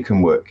 then you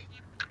can work.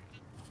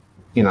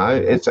 You know,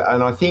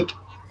 and I think,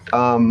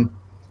 and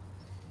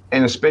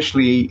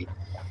especially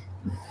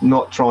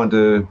not trying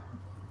to,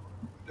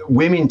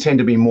 women tend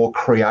to be more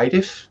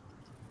creative,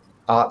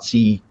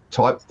 artsy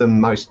type than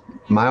most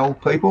male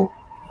people.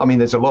 I mean,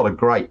 there's a lot of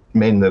great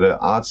men that are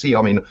artsy.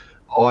 I mean,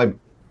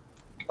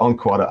 I'm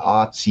quite an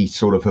artsy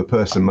sort of a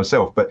person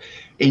myself, but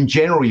in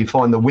general, you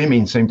find the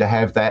women seem to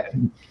have that.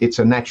 It's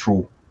a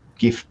natural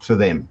gift for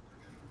them.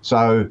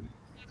 So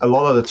a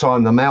lot of the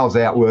time, the male's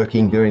out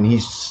working, doing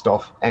his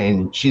stuff,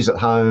 and she's at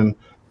home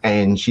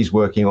and she's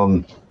working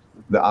on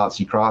the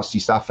artsy crafty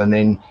stuff. And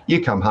then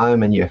you come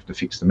home and you have to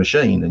fix the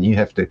machine and you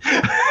have to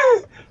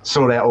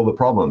sort out all the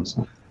problems.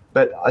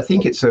 But I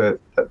think it's a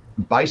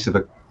base of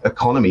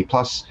economy.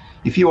 Plus,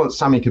 if you want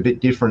something a bit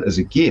different as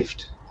a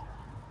gift,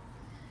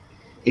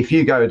 if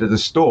you go to the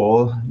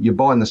store, you're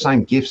buying the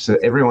same gifts that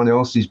everyone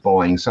else is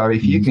buying. So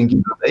if you can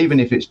give, even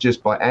if it's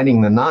just by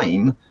adding the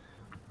name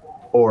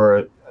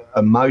or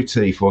a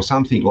motif or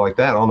something like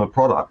that on a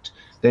product,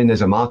 then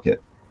there's a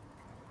market.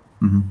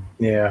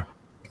 Yeah.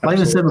 Like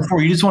I said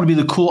before, you just want to be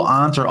the cool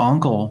aunt or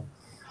uncle.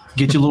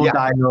 Get your little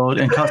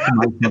diode and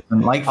customize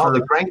something. Like for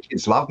the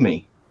grandkids love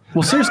me.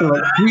 Well, seriously,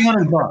 like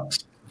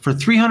 $300. For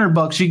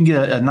 $300, you can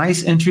get a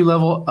nice entry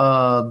level.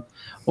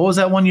 What was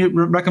that one you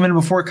recommended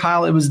before,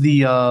 Kyle? It was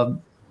the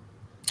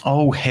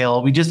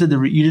we just did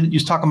you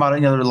was talking about it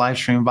in the other live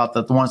stream about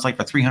the one that's like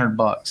for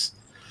 $300.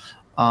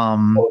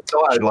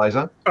 Diode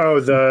laser. Oh,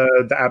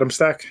 the Atom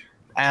Stack.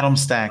 Atom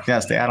Stack,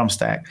 yes, the Atom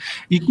Stack.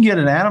 You can get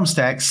an Atom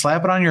Stack,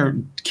 slap it on your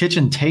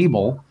kitchen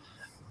table,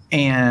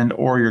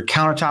 or your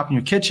countertop in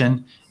your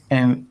kitchen,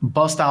 and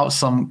bust out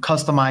some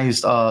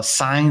customized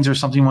signs or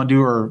something you want to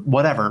do, or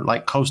whatever,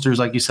 like coasters,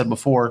 like you said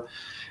before.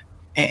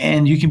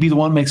 And you can be the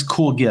one that makes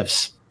cool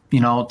gifts,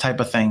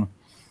 type of thing.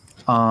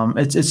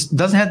 It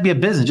doesn't have to be a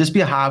business, just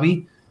be a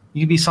hobby.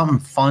 You can be something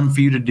fun for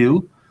you to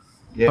do.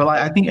 Yeah. But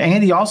I think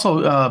Andy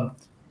also,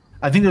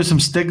 I think there's some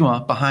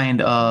stigma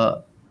behind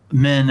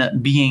men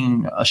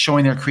being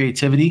showing their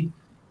creativity.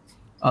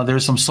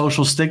 There's some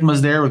social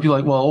stigmas there where people are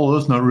like, well,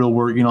 that's not real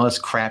work. That's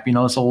crap.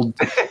 It's old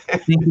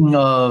thinking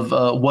of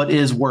what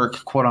is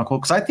work, quote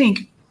unquote. Because I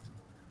think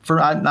you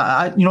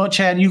know what,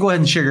 Chad, you go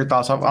ahead and share your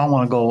thoughts. I don't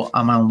want to go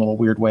on my own little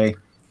weird way.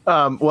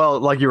 Well,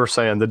 like you were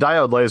saying, the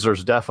diode laser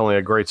is definitely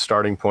a great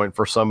starting point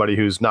for somebody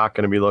who's not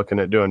going to be looking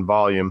at doing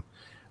volume.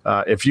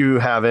 If you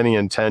have any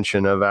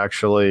intention of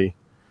actually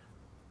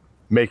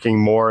making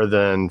more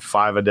than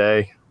 5 a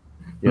day,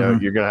 you're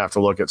going to have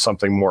to look at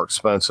something more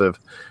expensive.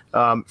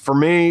 For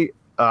me,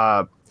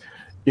 I'm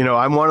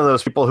one of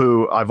those people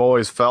who I've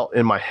always felt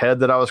in my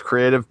head that I was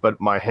creative,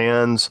 but my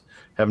hands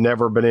have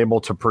never been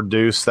able to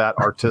produce that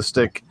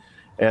artistic.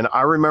 And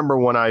I remember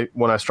when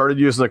I started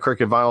using the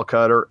Cricut vinyl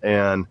cutter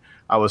and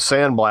I was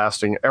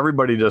sandblasting,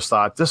 everybody just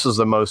thought this is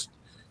the most,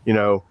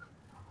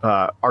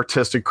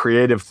 artistic,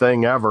 creative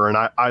thing ever. And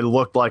I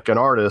looked like an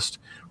artist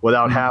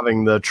without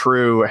having the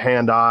true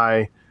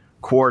hand-eye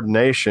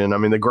coordination. I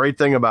mean, the great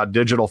thing about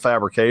digital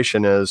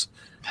fabrication is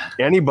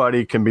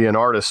anybody can be an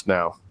artist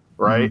now,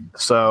 right?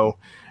 So,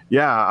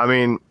 yeah, I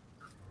mean,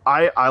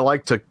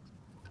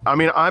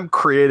 I'm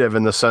creative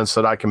in the sense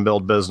that I can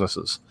build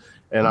businesses,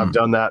 and I've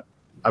done that.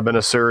 I've been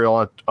a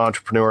serial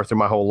entrepreneur through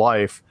my whole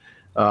life.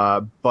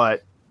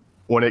 But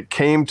when it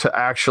came to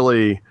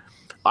actually,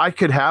 I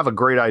could have a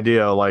great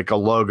idea, like a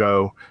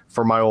logo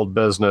for my old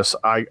business.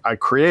 I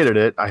created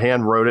it. I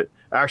hand wrote it.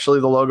 Actually,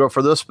 the logo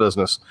for this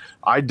business,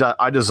 I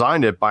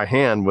designed it by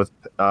hand with,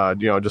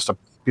 just a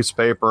piece of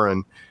paper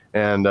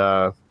and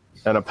a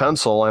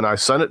pencil, and I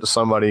sent it to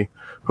somebody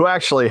who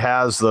actually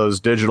has those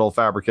digital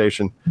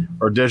fabrication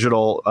or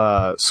digital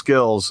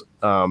skills,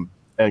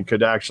 and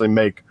could actually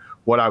make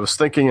what I was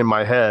thinking in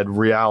my head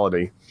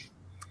reality.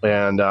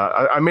 And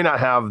I may not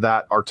have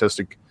that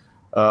artistic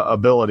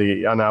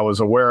ability, and I was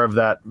aware of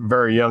that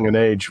very young in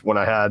age when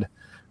I had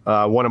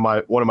one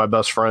of my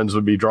best friends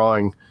would be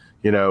drawing,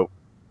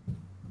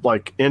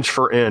 like inch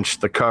for inch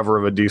the cover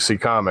of a DC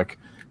comic,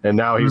 and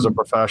now he's a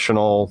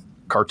professional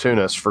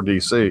cartoonist for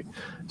DC.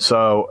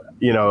 So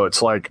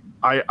it's like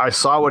I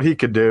saw what he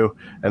could do,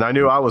 and I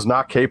knew I was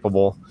not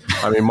capable.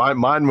 I mean,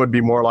 mine would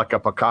be more like a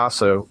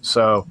Picasso.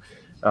 So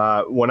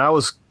when I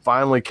was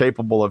finally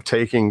capable of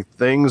taking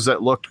things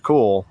that looked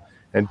cool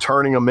and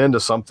turning them into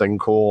something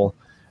cool,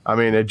 I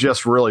mean, it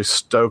just really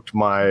stoked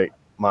my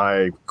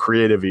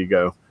creative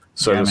ego,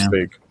 so to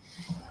speak.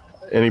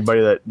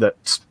 Anybody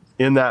that's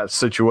in that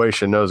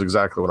situation knows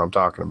exactly what I'm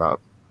talking about.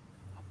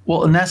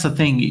 Well, and that's the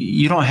thing.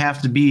 You don't have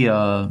to be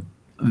a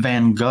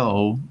Van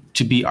Gogh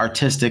to be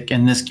artistic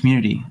in this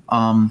community.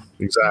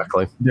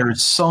 Exactly.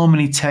 There's so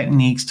many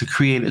techniques to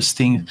create this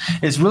thing.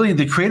 It's really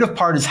the creative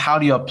part is how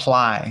do you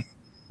apply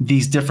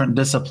these different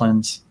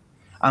disciplines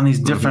on these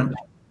different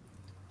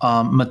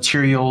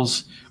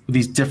materials with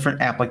these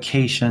different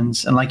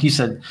applications. And like you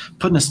said,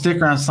 putting a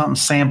sticker on something,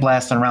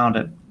 sandblasting around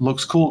it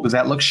looks cool because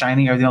that looks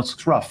shiny. Everything else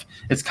looks rough.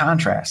 It's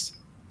contrast.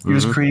 You're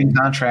just creating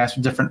contrast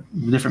with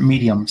different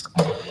mediums.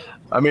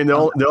 I mean,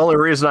 the only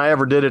reason I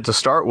ever did it to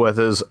start with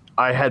is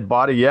I had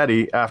bought a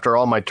Yeti after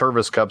all my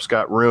Tervis cups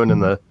got ruined in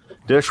the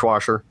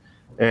dishwasher,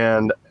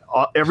 and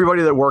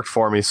everybody that worked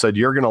for me said,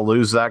 you're going to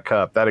lose that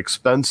cup, that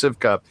expensive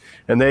cup.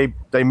 And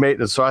they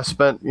made it. So I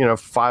spent,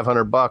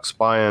 $500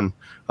 buying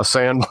a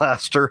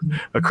sandblaster,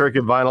 a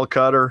Cricut vinyl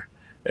cutter,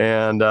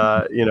 and,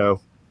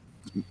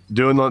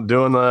 doing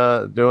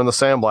the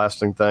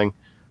sandblasting thing.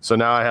 So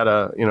now I had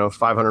a,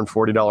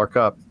 $540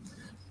 cup.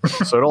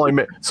 So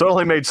it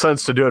only made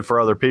sense to do it for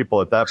other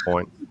people at that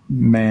point.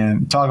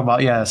 Man, talk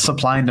about,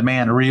 supply and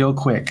demand real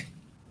quick.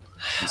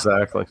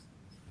 Exactly.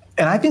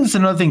 And I think it's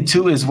another thing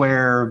too, is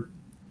where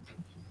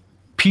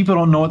people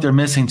don't know what they're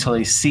missing until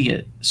they see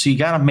it. So you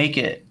got to make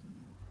it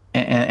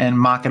and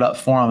mock it up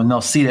for them, and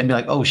they'll see it and be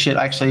like, oh shit,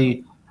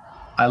 actually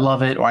I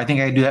love it. Or I think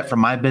I can do that for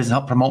my business,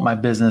 help promote my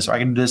business. Or I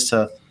can do this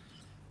to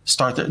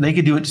start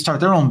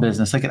their own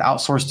business. They could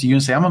outsource to you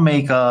and say, I'm gonna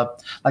make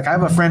like I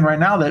have a friend right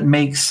now that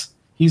makes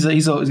he's got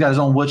his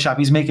own wood shop.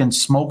 He's making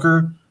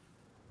smoker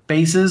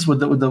bases with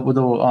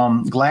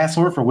the glass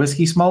over for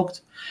whiskey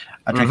smoked.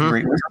 I drank a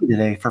great whiskey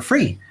today for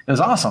free. It was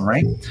awesome,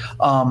 right?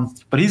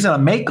 But he's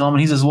gonna make them, and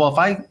he says, well,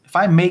 if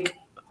I make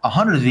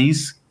 100 of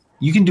these,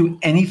 you can do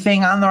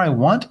anything on there I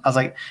want. I was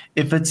like,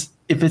 if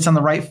it's on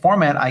the right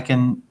format, I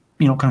can,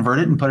 convert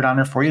it and put it on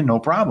there for you, no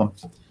problem.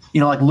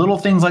 Like little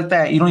things like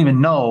that, you don't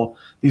even know,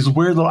 these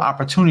weird little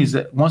opportunities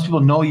that once people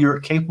know you're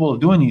capable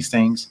of doing these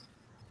things,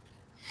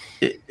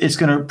 it's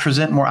going to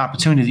present more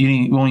opportunities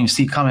you won't even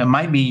see coming. It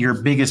might be your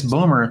biggest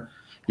boomer,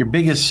 your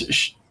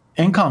biggest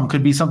income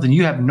could be something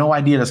you have no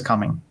idea that's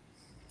coming.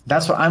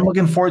 That's what I'm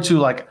looking forward to.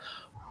 Like,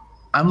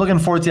 I'm looking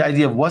forward to the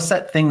idea of what's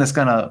that thing that's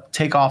going to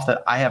take off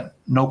that I have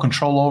no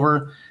control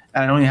over,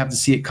 and I don't even have to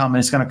see it come. And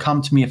it's going to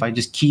come to me if I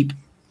just keep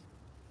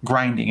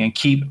grinding and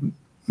keep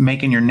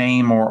making your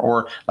name,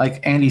 or like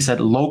Andy said,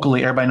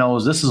 locally, everybody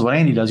knows this is what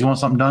Andy does. You want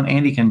something done,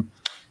 Andy can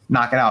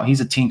knock it out.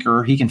 He's a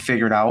tinkerer. He can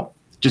figure it out.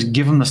 Just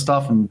give him the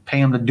stuff and pay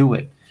him to do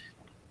it.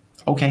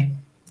 Okay.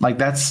 Like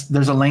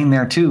there's a lane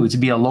there too, to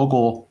be a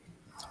local,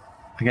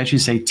 I guess you'd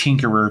say,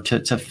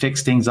 tinkerer, to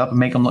fix things up and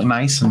make them look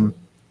nice and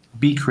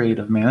be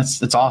creative, man.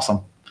 It's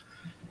awesome.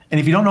 And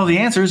if you don't know the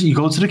answers, you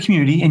go to the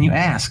community and you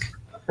ask.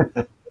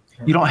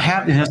 You don't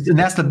have, and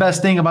that's the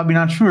best thing about being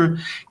an entrepreneur.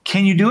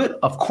 Can you do it?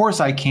 Of course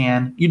I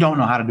can. You don't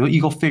know how to do it.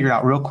 You go figure it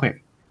out real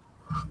quick.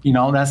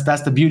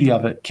 That's the beauty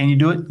of it. Can you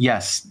do it?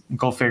 Yes.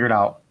 Go figure it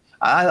out.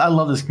 I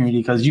love this community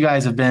because you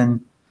guys have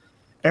been,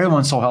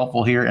 everyone's so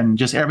helpful here, and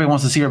just everybody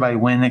wants to see everybody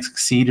win and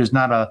succeed. There's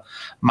not a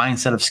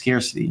mindset of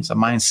scarcity. It's a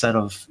mindset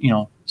of,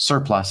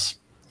 surplus.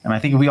 And I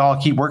think if we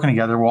all keep working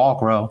together, we'll all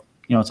grow.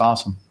 It's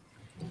awesome.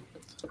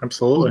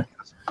 Absolutely.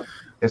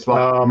 It's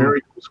like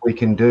miracles we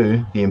can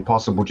do. The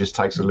impossible just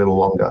takes a little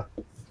longer.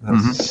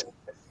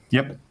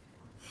 Yep.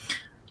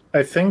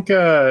 I think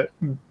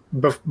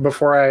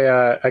before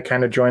I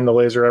kind of joined the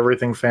Laser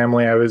Everything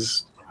family, I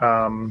was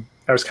kind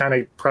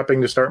of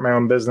prepping to start my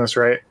own business,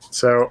 right?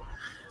 So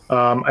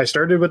I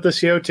started with the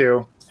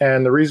CO2,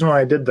 and the reason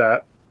why I did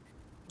that,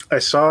 I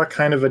saw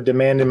kind of a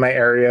demand in my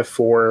area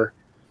for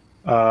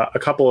a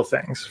couple of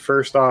things.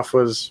 First off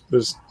was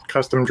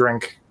custom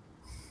drink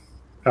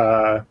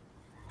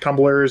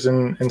tumblers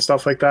and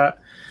stuff like that,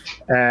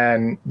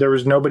 and there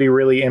was nobody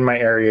really in my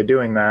area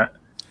doing that.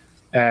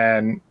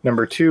 And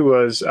number two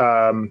was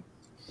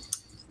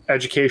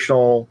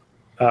educational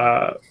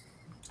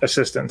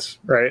assistance,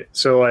 right?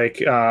 So like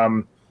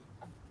kind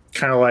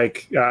of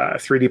like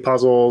 3D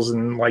puzzles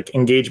and like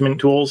engagement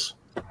tools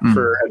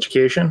for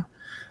education.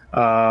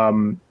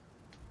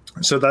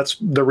 So that's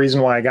the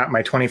reason why I got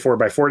my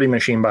 24x40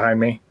 machine behind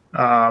me,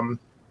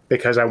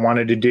 because I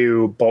wanted to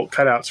do bulk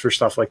cutouts for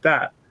stuff like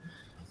that.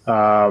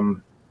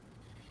 Now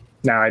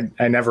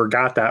I never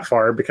got that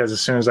far because as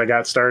soon as I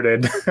got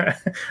started,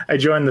 I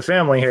joined the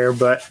family here,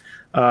 but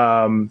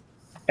and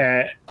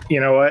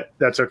you know what?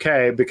 That's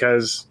okay,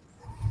 because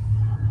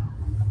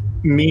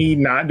me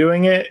not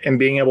doing it and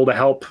being able to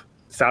help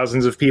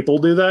thousands of people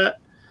do that,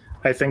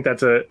 I think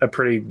that's a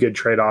pretty good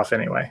trade-off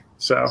anyway.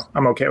 So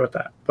I'm okay with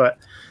that. But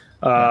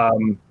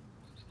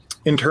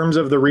in terms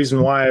of the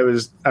reason why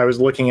I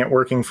was looking at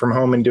working from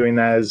home and doing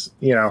that is,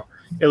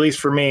 at least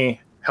for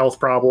me, health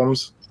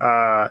problems,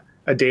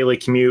 a daily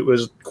commute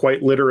was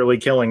quite literally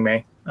killing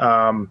me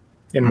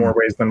in more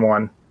ways than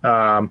one.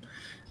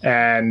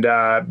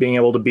 And being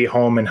able to be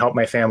home and help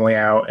my family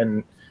out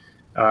and,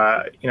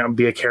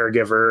 be a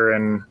caregiver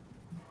and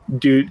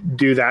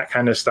do that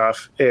kind of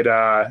stuff. It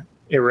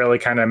really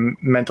kind of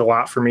meant a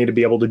lot for me to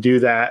be able to do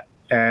that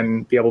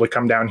and be able to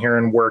come down here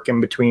and work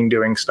in between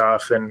doing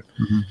stuff and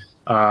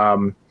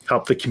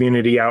help the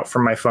community out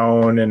from my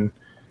phone and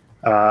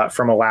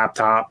from a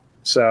laptop.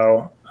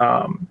 So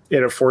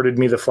it afforded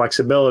me the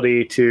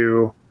flexibility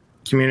to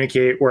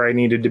communicate where I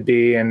needed to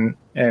be and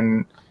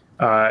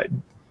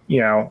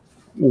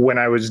when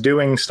I was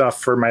doing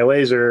stuff for my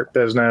laser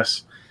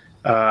business,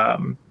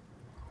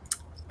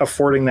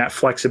 affording that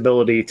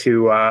flexibility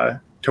to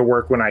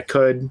work when I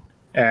could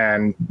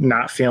and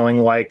not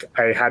feeling like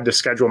I had to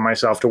schedule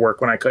myself to work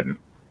when I couldn't.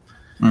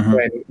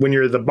 When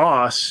you're the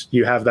boss,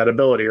 you have that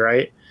ability,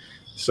 right?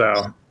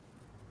 So.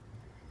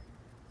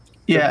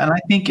 Yeah. And I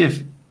think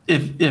if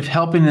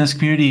helping this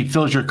community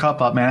fills your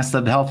cup up, man, that's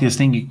the healthiest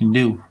thing you can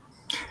do.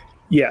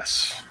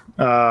 Yes.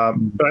 But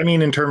I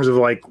mean, in terms of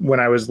like when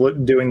I was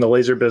doing the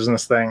laser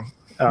business thing,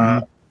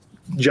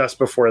 just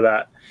before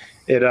that,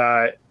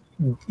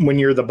 when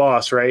you're the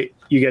boss, right,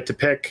 you get to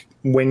pick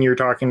when you're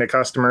talking to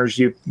customers,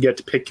 you get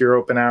to pick your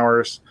open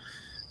hours.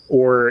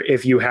 Or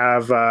if you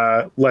have,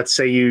 let's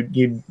say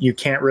you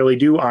can't really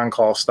do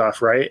on-call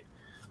stuff, right?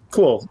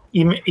 Cool.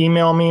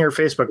 Email me or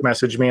Facebook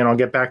message me and I'll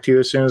get back to you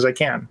as soon as I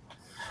can.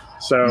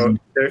 So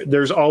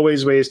there's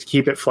always ways to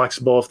keep it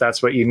flexible if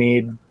that's what you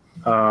need.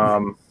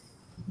 For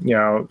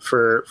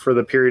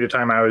the period of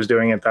time I was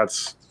doing it,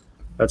 that's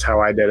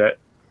how I did it.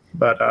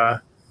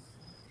 But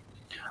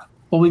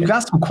Well, we've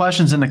got some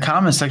questions in the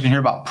comment section here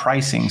about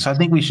pricing. So I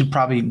think we should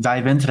probably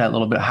dive into that a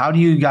little bit. How do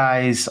you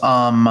guys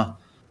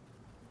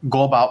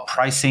go about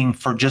pricing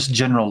for just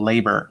general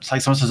labor? It's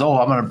like someone says, oh,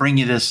 I'm going to bring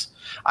you this.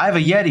 I have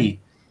a Yeti,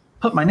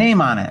 put my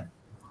name on it,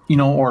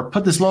 or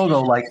put this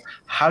logo. Like,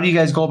 how do you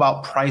guys go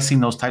about pricing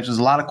those types? There's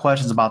a lot of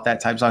questions about that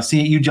type. So I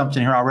see you jumped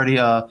in here already,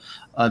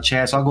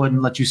 Chad. So I'll go ahead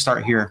and let you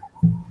start here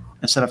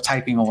instead of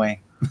typing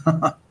away.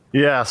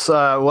 Yes.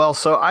 Well,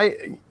 so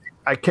I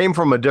came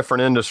from a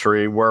different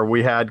industry where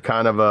we had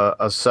kind of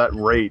a set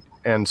rate.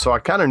 And so I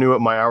kind of knew what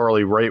my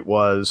hourly rate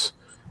was,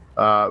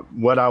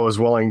 what I was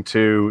willing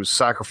to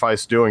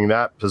sacrifice doing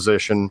that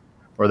position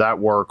or that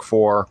work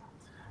for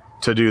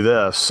to do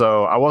this.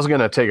 So I wasn't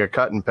going to take a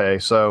cut in pay.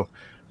 So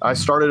I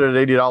started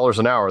at $80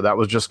 an hour. That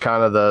was just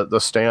kind of the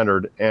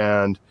standard.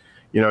 And,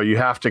 you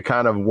have to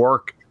kind of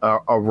work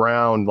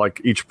around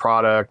like each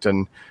product,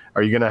 and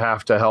are you going to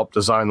have to help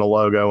design the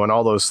logo and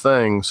all those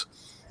things.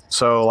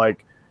 So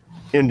like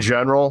in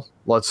general,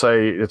 let's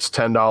say it's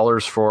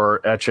 $10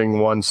 for etching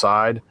one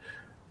side,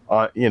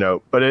 but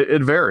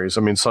it varies.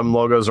 I mean, some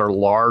logos are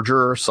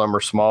larger, some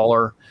are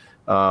smaller.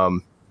 But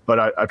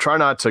I try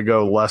not to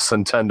go less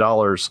than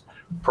 $10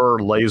 per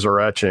laser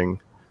etching.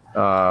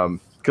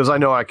 Because I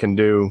know I can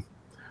do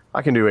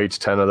 8 to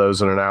 10 of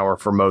those in an hour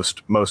for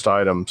most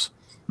items.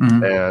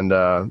 Mm-hmm. And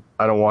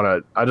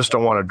I just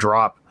don't want to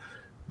drop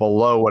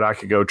below what I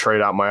could go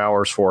trade out my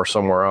hours for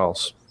somewhere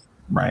else.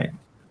 Right.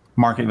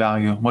 Market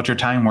value. What's your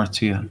time worth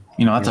to you?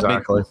 That's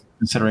exactly a big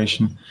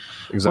consideration.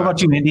 Exactly. What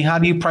about you, Mindy? How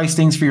do you price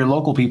things for your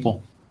local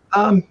people?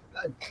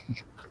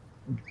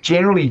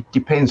 Generally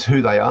depends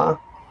who they are.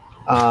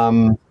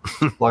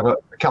 Like a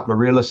couple of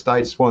real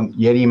estates want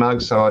Yeti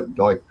mugs, so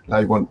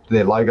they want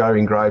their logo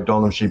engraved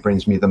on them. She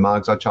brings me the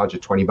mugs. I charge her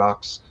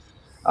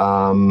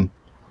 $20.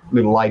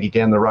 Little lady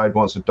down the road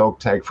wants a dog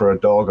tag for a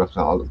dog.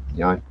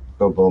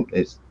 Boom,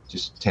 it's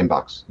just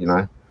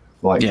 $10.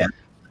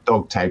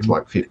 Dog tags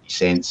like 50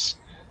 cents.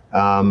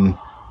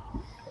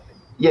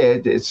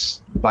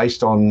 It's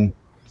based on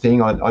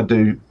thing. I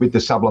do with the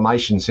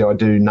sublimation. So I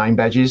do name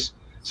badges.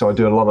 So I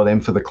do a lot of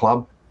them for the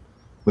club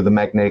with the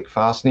magnetic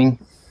fastening.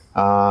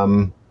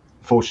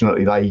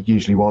 Fortunately, they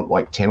usually want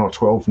like 10 or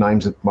 12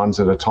 ones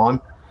at a time.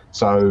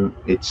 So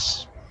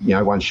it's,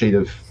 one sheet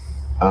of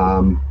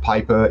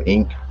paper,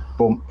 ink,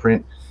 boom,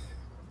 print.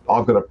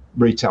 I've got a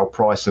retail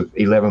price of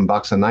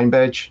 $11 a name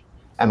badge,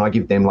 and I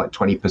give them like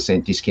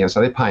 20% discount. So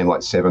they're paying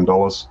like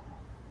 $7.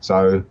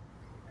 So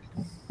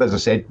as I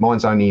said,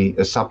 mine's only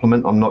a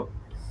supplement.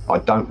 I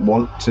don't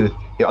want to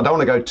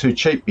go too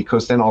cheap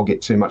because then I'll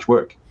get too much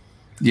work.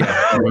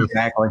 Yeah,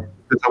 exactly.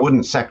 Because I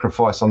wouldn't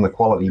sacrifice on the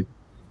quality.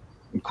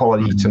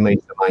 Quality to me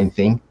is the main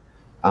thing.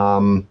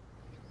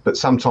 But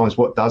sometimes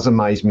what does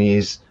amaze me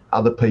is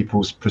other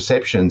people's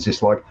perceptions.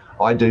 It's like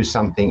I do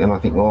something and I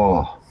think,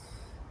 oh,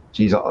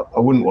 geez, I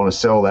wouldn't want to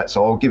sell that,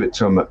 so I'll give it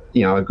to them at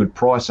a good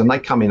price. And they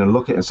come in and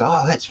look at it and say,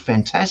 oh, that's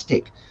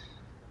fantastic.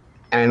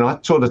 And I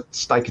sort of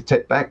take a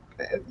step back,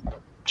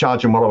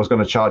 charge them what I was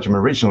going to charge them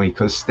originally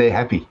because they're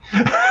happy.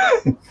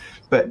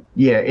 But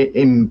yeah,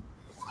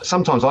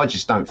 sometimes I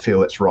just don't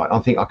feel it's right. I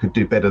think I could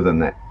do better than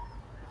that.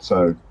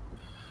 So.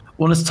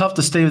 Well, it's tough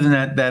to stay within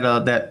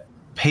that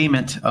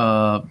payment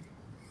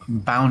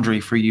boundary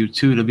for you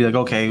too, to be like,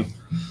 okay,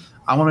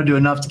 I want to do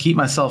enough to keep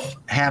myself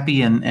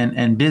happy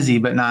and busy,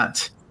 but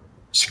not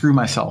screw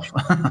myself.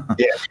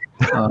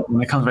 Yeah.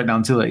 When it comes right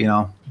down to it,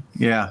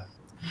 Yeah.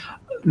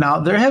 Now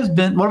there has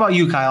been. What about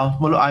you, Kyle?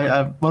 What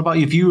about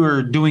you? If you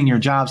were doing your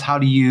jobs, how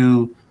do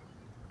you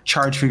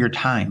charge for your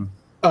time?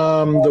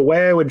 The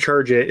way I would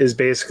charge it is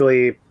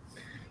basically,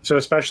 so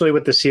especially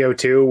with the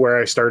CO2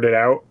 where I started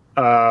out.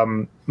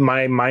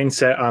 My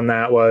mindset on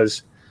that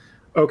was,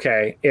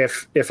 okay,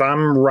 if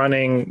I'm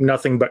running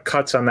nothing but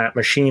cuts on that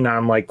machine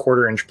on like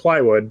 1/4-inch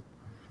plywood,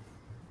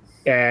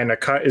 and a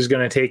cut is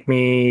going to take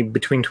me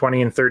between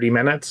 20 and 30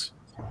 minutes,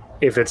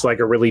 if it's like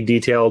a really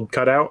detailed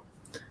cutout,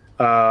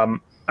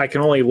 I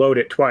can only load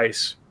it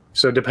twice.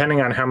 So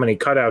depending on how many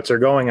cutouts are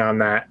going on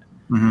that,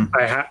 mm-hmm.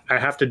 I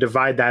have to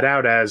divide that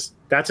out as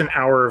that's an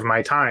hour of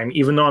my time,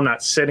 even though I'm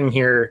not sitting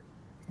here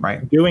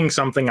doing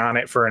something on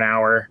it for an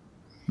hour.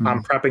 Mm-hmm.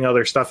 I'm prepping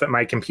other stuff at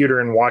my computer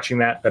and watching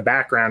that in the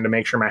background to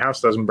make sure my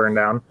house doesn't burn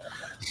down.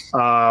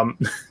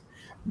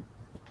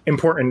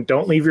 Important.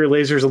 Don't leave your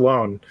lasers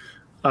alone.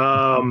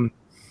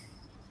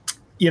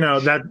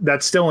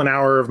 That's still an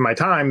hour of my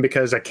time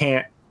because I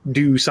can't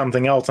do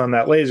something else on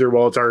that laser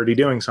while it's already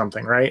doing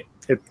something, right?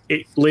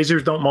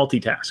 Lasers don't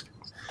multitask.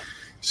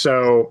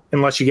 So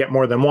unless you get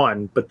more than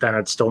one, but then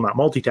it's still not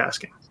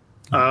multitasking.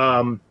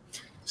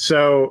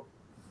 So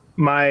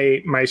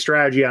my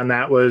strategy on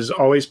that was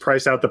always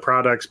price out the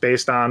products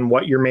based on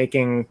what you're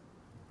making,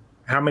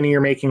 how many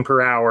you're making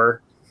per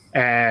hour,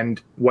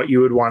 and what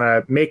you would want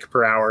to make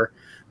per hour.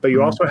 But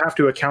you also have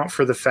to account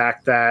for the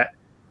fact that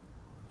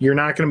you're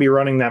not going to be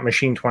running that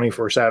machine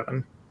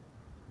 24/7,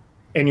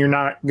 and you're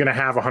not going to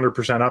have 100%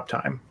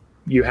 uptime.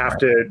 You have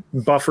to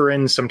buffer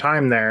in some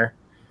time there.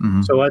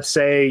 Mm-hmm. So let's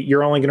say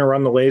you're only going to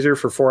run the laser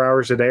for 4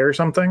 hours a day or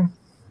something,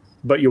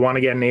 but you want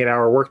to get an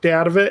 8-hour workday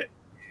out of it.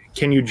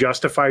 can you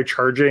justify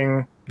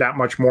charging that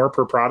much more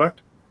per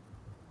product?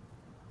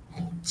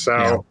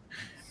 So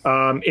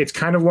it's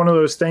kind of one of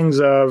those things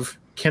of,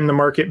 can the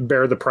market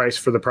bear the price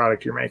for the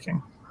product you're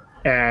making?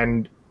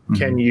 And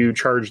can you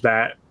charge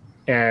that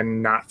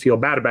and not feel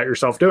bad about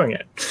yourself doing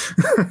it?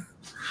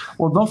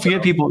 Well, don't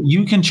forget, people,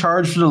 you can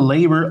charge for the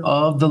labor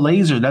of the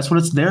laser. That's what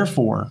it's there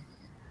for.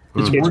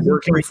 It's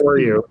working for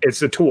you.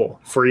 It's a tool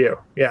for you.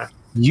 Yeah.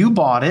 You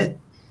bought it.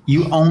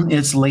 You own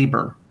its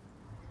labor.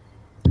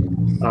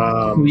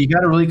 You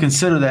got to really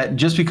consider that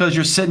just because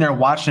you're sitting there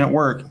watching it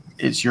work,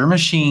 it's your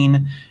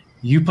machine.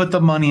 You put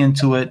the money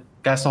into it.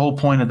 That's the whole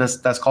point of this.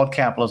 That's called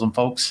capitalism,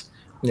 folks.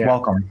 Yeah.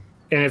 Welcome.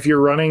 And if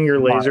you're running your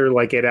laser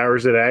like 8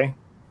 hours a day,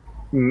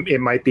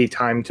 it might be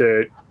time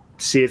to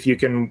see if you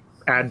can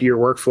add to your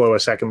workflow a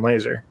second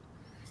laser.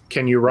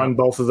 Can you run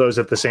both of those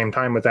at the same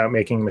time without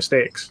making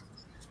mistakes?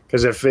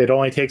 Because if it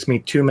only takes me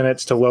 2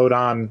 minutes to load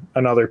on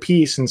another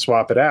piece and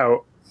swap it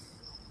out,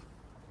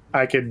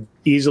 I could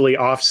easily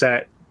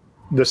offset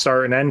the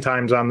start and end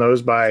times on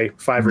those by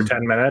 5 or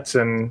 10 minutes,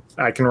 and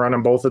I can run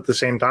them both at the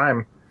same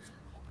time.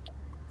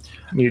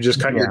 You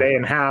just cut your day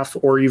in half,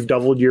 or you've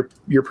doubled your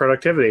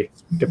productivity,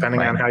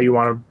 depending on how you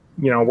want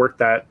to, work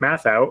that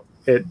math out.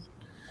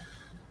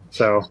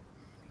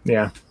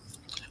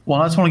 Well,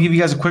 I just want to give you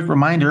guys a quick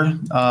reminder.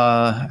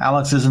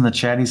 Alex is in the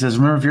chat. He says,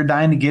 remember, if you're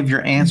dying to give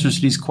your answers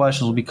to these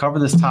questions, we'll be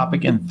covering this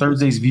topic in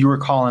Thursday's viewer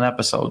call-in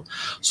episode.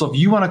 So if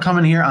you want to come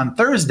in here on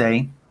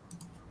Thursday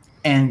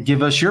and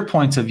give us your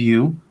points of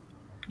view,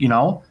 you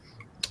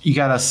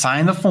got to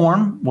sign the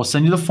form. We'll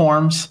send you the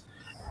forms,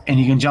 and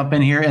you can jump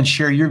in here and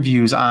share your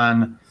views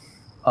on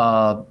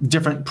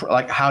different,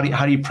 like how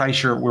do you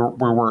price your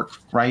work,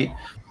 right?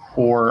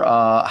 Or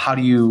how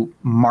do you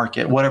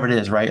market, whatever it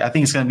is, right? I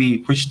think it's going to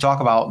be, we should talk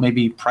about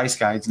maybe price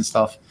guides and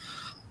stuff.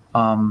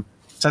 So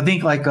I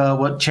think like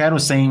what Chad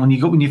was saying, when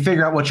you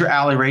figure out what your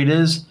alley rate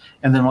is,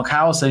 and then what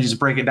Kyle said, just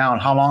break it down.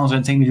 How long is it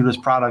going to take me to do this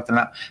product, and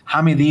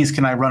how many of these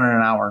can I run in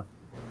an hour?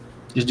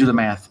 Just do the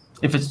math.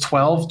 If it's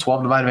 12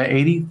 divided by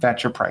 80,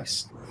 that's your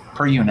price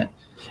per unit.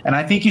 And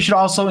I think you should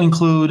also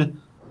include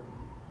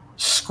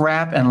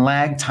scrap and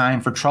lag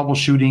time for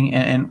troubleshooting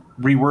and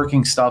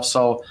reworking stuff.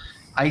 So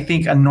I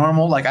think a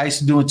normal, like I used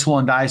to do a tool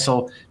and die,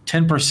 so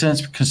 10%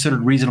 is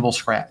considered reasonable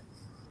scrap.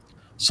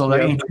 So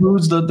that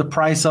includes the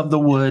price of the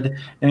wood,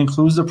 and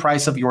includes the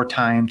price of your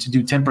time to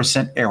do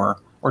 10% error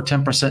or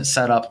 10%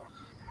 setup,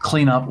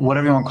 cleanup,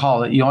 whatever you want to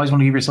call it. You always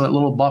want to give yourself a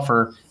little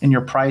buffer in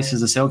your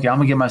prices to say, okay, I'm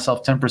going to give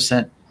myself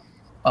 10%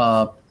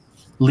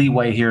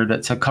 leeway here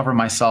to cover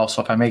myself.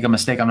 So if I make a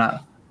mistake, I'm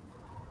not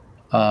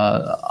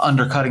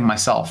undercutting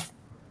myself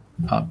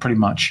pretty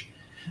much.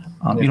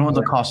 You don't want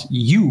to cost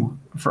you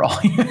for all,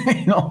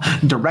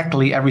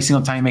 directly every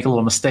single time you make a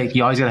little mistake.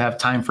 You always got to have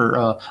time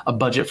for a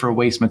budget for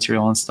waste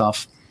material and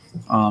stuff.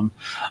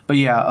 But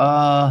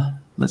yeah,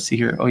 let's see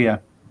here. Oh yeah.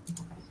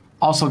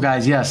 Also,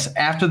 guys, yes,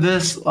 after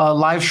this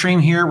live stream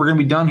here, we're going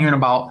to be done here in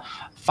about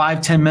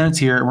 5-10 minutes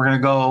here. We're going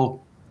to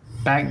go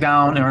back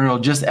down and we're going to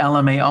go just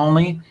LMA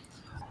only.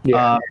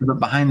 Yeah. The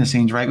behind the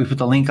scenes, right? We put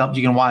the link up.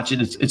 You can watch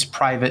it. It's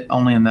private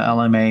only in the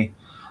LMA.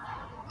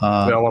 The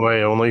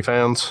LMA only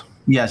fans.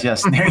 Yes.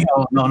 There you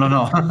go. No.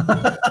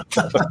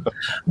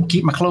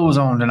 Keep my clothes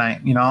on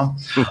tonight, Yeah,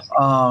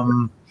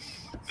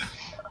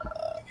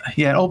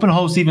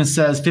 OpenHost even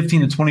says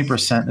 15 to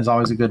 20% is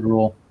always a good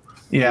rule.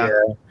 Yeah.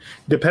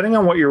 Depending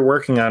on what you're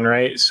working on,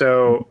 right?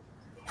 So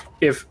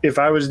if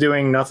I was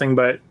doing nothing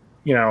but,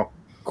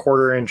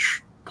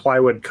 1/4-inch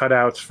plywood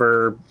cutouts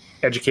for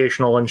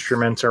educational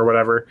instruments or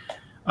whatever,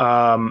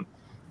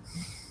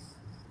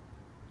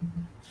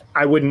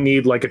 I wouldn't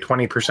need like a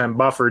 20%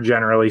 buffer,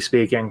 generally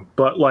speaking.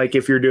 But like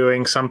if you're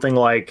doing something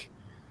like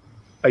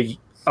a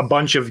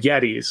bunch of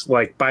Yetis,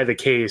 like by the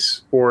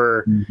case,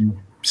 or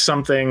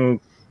something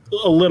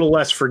a little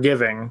less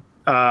forgiving,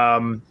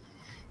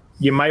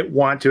 you might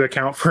want to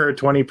account for a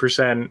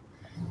 20%,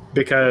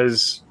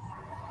 because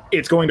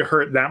it's going to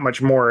hurt that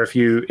much more if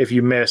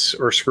you miss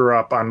or screw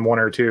up on one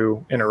or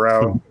two in a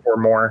row or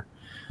more.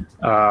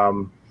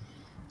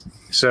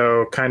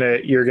 So kind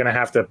of you're going to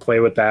have to play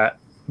with that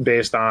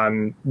based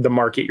on the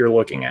market you're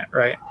looking at,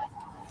 right?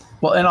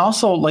 Well, and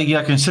also like you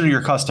got to consider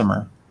your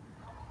customer.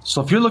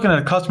 So if you're looking at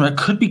a customer, it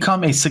could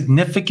become a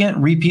significant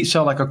repeat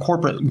sale, like a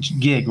corporate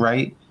gig,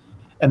 right?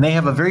 And they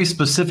have a very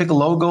specific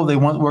logo. They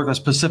want to work a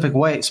specific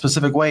way.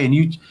 And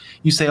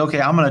you say, okay,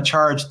 I'm going to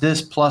charge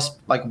this plus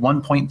like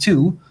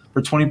 1.2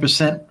 for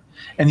 20%,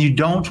 and you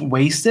don't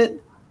waste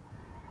it.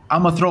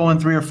 I'm going to throw in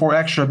 3 or 4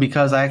 extra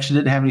because I actually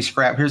didn't have any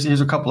scrap. Here's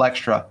a couple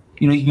extra.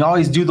 You can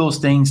always do those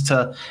things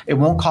it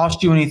won't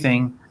cost you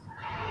anything.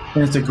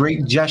 And it's a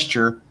great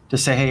gesture to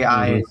say, hey,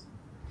 I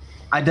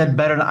did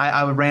better.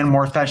 I ran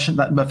more efficient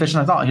than I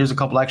thought. Here's a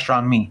couple extra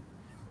on me.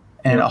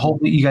 And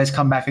hopefully you guys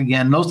come back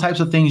again. Those types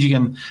of things you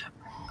can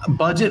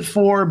budget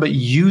for, but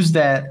use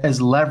that as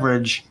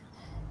leverage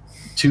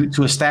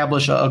to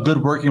establish a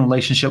good working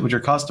relationship with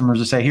your customers,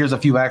 to say, here's a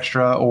few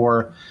extra,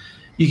 or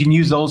you can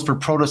use those for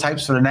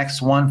prototypes for the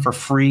next one for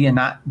free and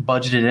not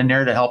budget it in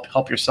there to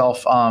help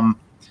yourself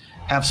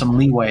have some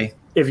leeway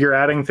if you're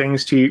adding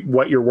things to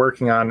what you're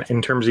working on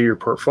in terms of your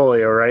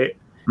portfolio, right?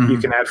 You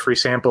can add free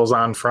samples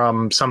on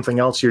from something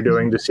else you're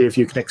doing to see if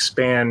you can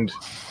expand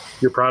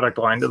your product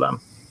line to them,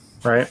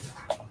 right?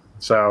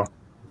 So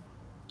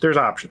there's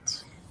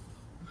options.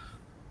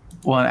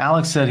 Well, and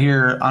Alex said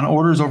here, on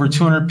orders over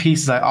 200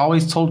 pieces, I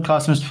always told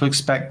customers to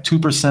expect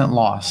 2%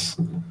 loss.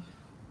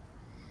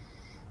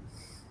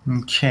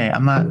 Okay,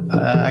 I'm not.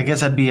 I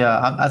guess that'd be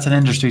that's an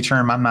industry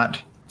term I'm not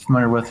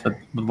familiar with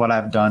what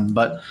I've done,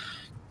 but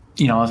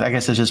I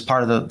guess it's just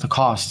part of the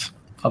cost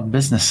of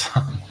business.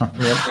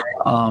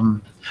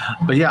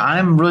 But yeah,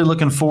 I'm really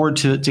looking forward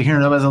to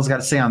hearing what everybody else got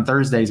to say on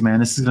Thursdays, man.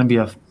 This is going to be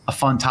a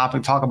fun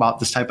topic. Talk about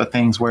this type of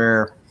things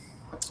where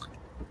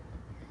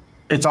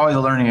it's always a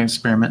learning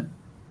experience.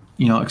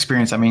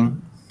 I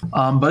mean,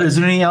 but is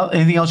there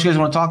anything else you guys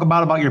want to talk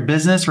about your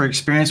business or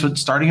experience with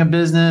starting a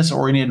business,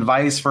 or any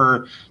advice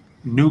for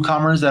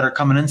newcomers that are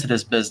coming into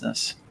this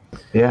business?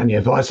 Yeah, and the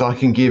advice I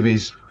can give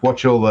is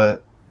watch all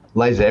the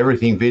Laser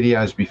Everything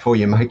videos before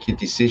you make your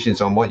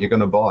decisions on what you're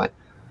going to buy.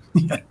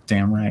 Yeah,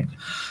 damn right.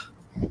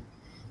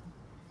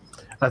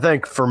 I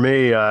think for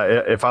me,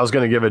 if I was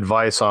going to give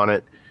advice on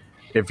it,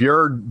 if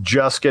you're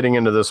just getting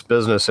into this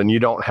business and you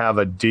don't have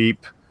a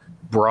deep,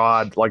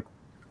 broad, like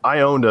I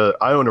owned a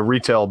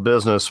retail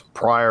business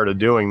prior to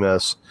doing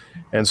this,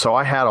 and so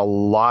I had a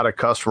lot of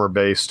customer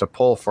base to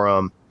pull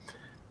from,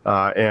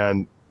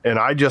 and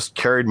I just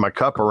carried my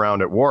cup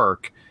around at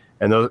work,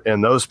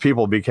 and those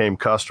people became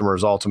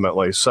customers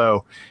ultimately.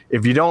 So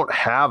if you don't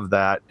have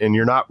that and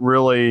you're not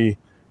really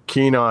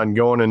keen on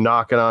going and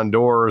knocking on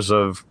doors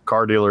of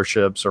car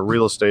dealerships or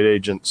real estate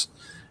agents,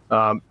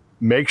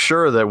 make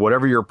sure that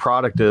whatever your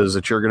product is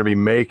that you're going to be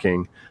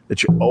making,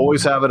 that you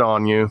always have it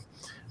on you.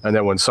 And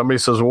then when somebody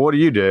says, well, what do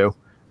you do?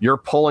 You're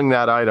pulling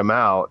that item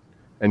out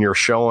and you're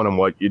showing them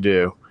what you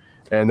do.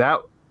 And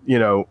that,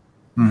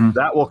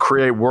 that will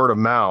create word of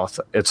mouth.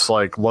 It's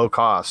like low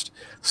cost.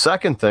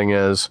 Second thing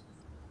is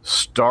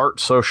start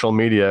social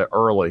media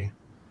early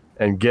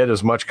and get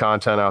as much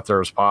content out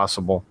there as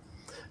possible.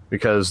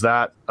 Because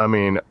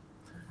one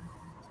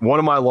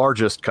of my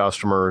largest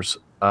customers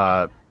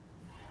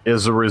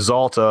is a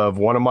result of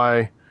one of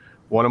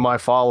my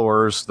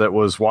followers that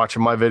was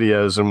watching my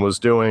videos and was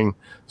doing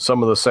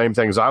some of the same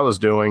things I was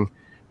doing.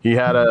 He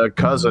had a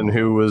cousin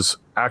who was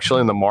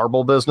actually in the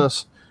marble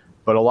business,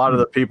 but a lot of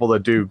the people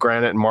that do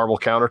granite and marble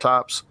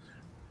countertops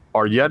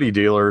are Yeti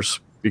dealers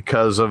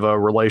because of a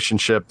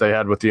relationship they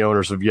had with the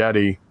owners of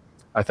Yeti.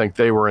 I think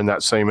they were in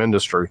that same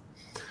industry.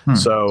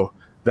 So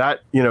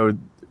that,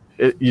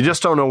 you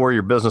just don't know where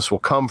your business will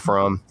come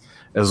from.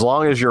 As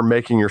long as you're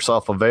making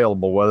yourself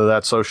available, whether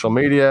that's social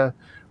media,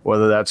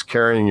 whether that's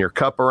carrying your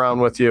cup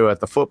around with you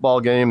at the football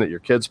game that your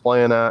kid's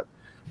playing at,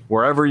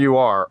 wherever you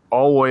are,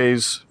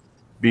 always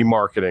be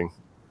marketing.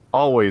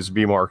 Always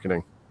be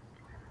marketing.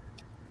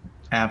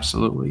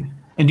 Absolutely.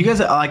 And you guys,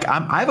 I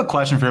have a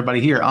question for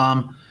everybody here,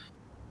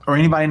 or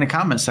anybody in the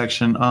comment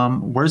section.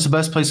 Where's the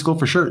best place to go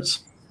for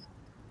shirts?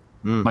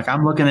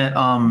 I'm looking at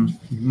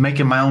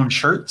making my own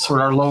shirts with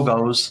our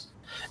logos.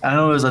 I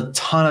know there's a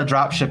ton of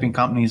drop shipping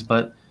companies,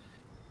 but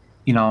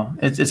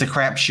it's a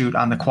crapshoot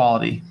on the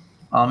quality.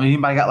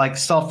 Anybody got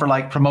stuff for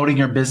promoting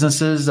your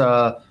businesses?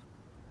 Do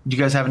you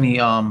guys have any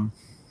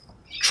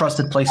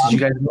trusted places you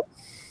guys know?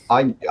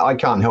 I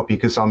can't help you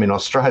because I'm in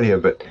Australia,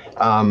 but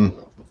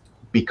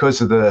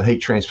because of the heat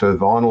transfer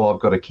vinyl,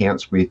 I've got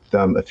accounts with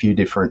a few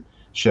different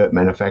shirt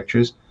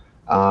manufacturers.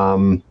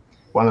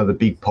 One of the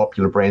big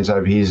popular brands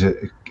over here is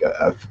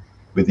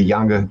with the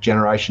younger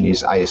generation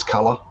is AS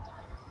Color.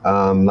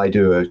 They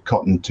do a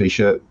cotton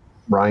t-shirt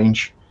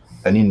range,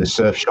 and in the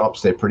surf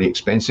shops they're pretty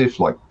expensive.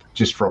 Like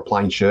just for a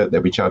plain shirt,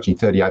 they'll be charging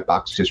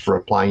 $38 just for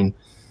a plain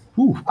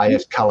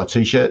AS Color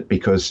t-shirt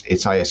because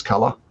it's AS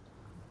Color,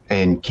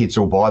 and kids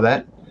will buy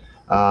that.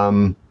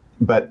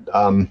 But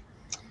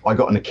I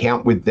got an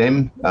account with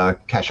them,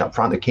 cash up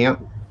front account,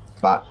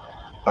 but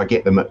I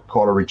get them at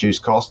quite a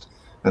reduced cost,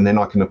 and then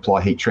I can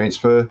apply heat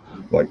transfer.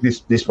 Like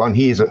this one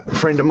here is a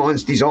friend of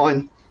mine's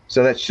design,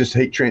 so that's just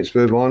heat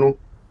transfer vinyl.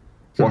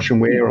 Wash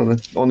and wear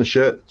on the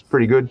shirt. It's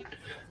pretty good.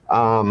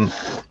 And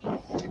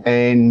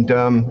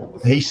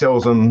he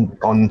sells them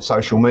on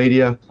social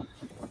media.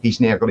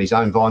 He's now got his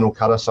own vinyl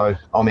cutter, so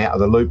I'm out of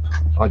the loop.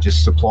 I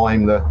just supply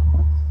him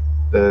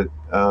the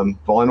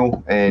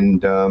vinyl,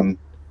 and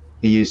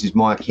he uses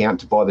my account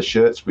to buy the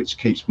shirts, which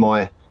keeps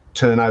my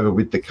turnover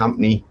with the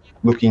company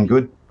looking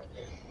good.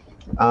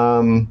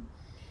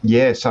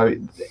 So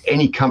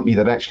any company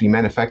that actually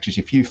manufactures,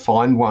 if you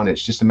find one,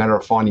 it's just a matter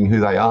of finding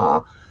who they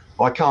are.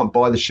 I can't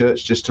buy the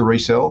shirts just to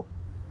resell.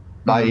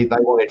 They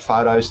wanted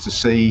photos to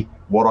see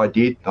what I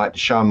did. I had to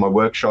show them my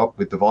workshop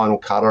with the vinyl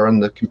cutter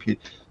and the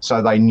computer,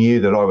 so they knew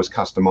that I was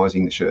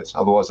customizing the shirts.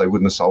 Otherwise, they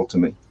wouldn't have sold to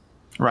me.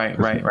 Right.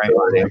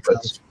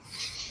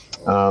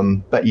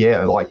 But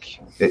yeah,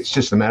 it's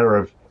just a matter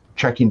of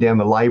tracking down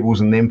the labels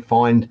and then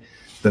find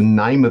the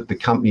name of the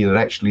company that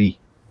actually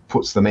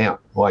puts them out.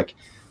 Like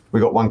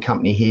we got one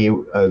company here,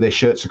 their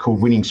shirts are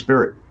called Winning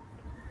Spirit.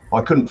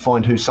 I couldn't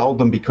find who sold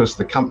them because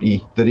the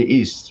company that it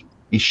is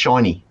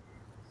shiny.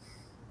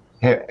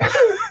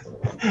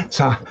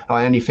 So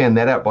I only found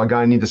that out by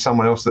going into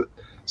someone else that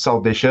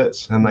sold their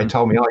shirts, and they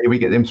told me, "Oh, yeah, we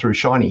get them through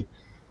Shiny,"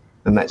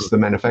 and that's the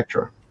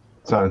manufacturer.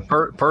 So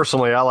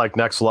personally, I like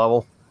Next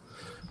Level.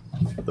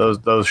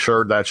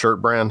 That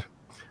shirt brand.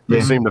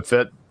 They seem to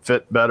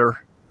fit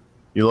better.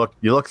 You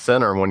look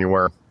thinner when you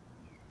wear them.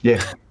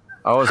 Yeah,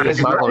 I always get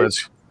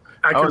compliments.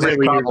 I can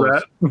really use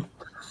that.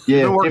 Yeah,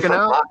 you've been working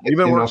out. You've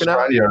been working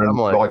Australia, out. and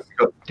like we've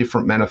got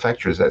different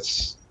manufacturers.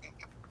 That's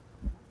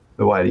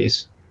the way it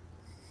is.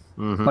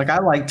 Mm-hmm. Like I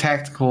like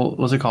Tactical.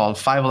 What's it called?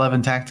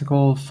 511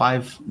 Tactical.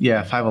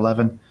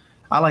 511.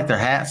 I like their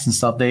hats and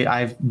stuff.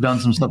 I've done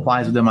some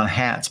supplies with them on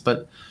hats,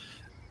 but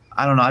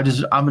I don't know.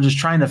 I'm just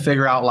trying to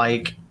figure out,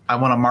 like, I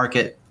want to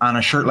market on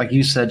a shirt, like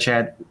you said,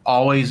 Chad.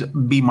 Always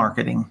be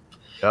marketing.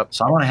 Yep.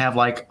 So I want to have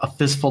like a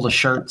fistful of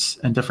shirts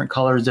in different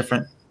colors,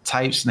 different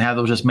types, and have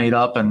those just made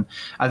up. And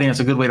I think it's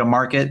a good way to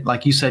market.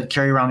 Like you said,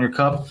 carry around your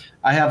cup.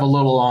 I have a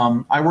little.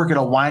 I work at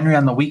a winery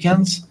on the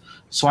weekends,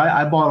 so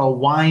I bought a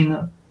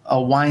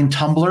wine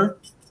tumbler,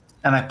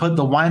 and I put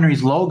the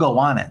winery's logo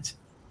on it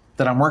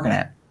that I'm working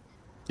at.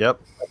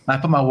 Yep. And I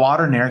put my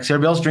water in there because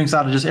everybody else drinks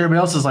out of everybody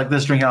else is like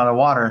this, drinking out of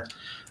water.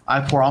 I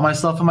pour all my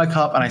stuff in my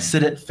cup and I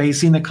sit it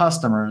facing the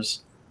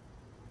customers.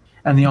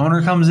 And the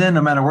owner comes in,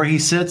 no matter where he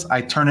sits,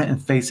 I turn it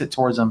and face it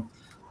towards him.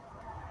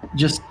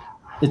 Just,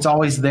 it's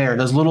always there.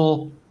 There's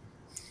little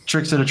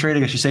tricks of the trade, I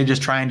guess you say,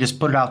 just try and just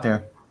put it out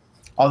there.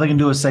 All they can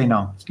do is say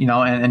no,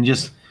 and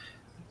just,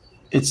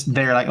 it's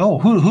there. Like, oh,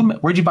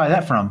 where'd you buy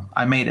that from?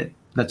 I made it.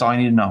 That's all I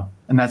need to know.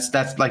 And that's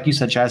like you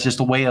said, Chad, it's just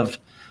a way of,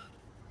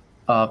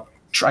 I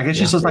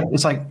guess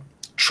it's like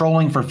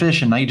trolling for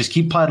fishing. Now you just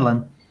keep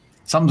paddling.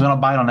 Something's gonna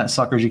bite on that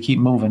sucker as you keep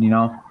moving.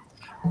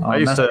 I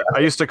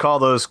used to call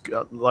those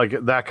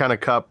like that kind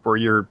of cup where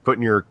you're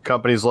putting your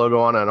company's logo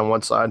on it on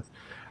one side.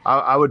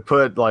 I would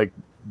put like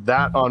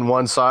that on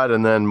one side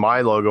and then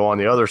my logo on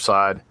the other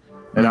side,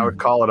 and I would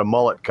call it a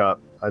mullet cup.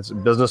 It's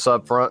business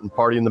up front and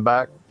party in the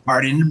back.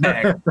 Party in the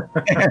back.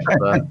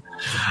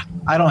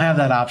 I don't have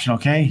that option.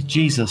 Okay,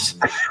 Jesus.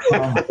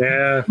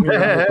 Yeah,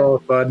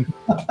 both, bud.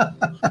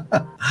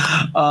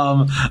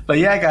 But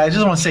yeah, guys, I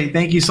just want to say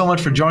thank you so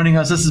much for joining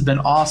us. This has been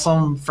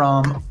awesome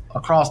from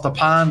across the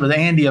pond with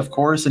Andy, of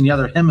course, in the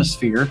other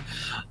hemisphere.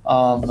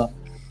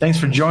 Thanks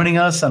for joining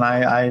us, and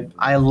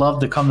I love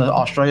to come to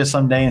Australia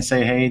someday and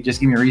say, hey, just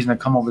give me a reason to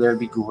come over there. It'd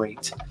be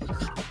great.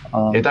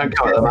 Don't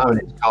come at the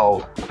moment. It's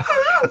cold.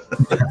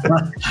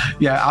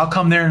 Yeah, I'll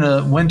come there in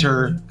the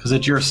winter because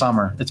it's your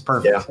summer. It's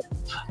perfect.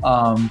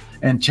 Yeah.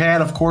 And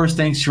Chad, of course,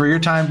 thanks for your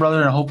time,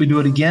 brother, and I hope we do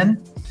it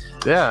again.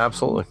 Yeah,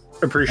 absolutely.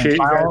 Appreciate you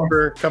guys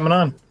for coming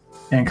on.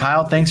 And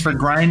Kyle, thanks for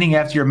grinding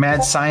after your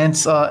mad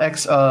science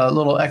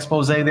little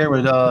expose there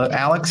with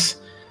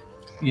Alex.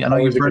 Yeah, I know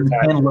you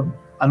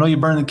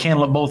burned the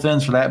candle at both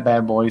ends for that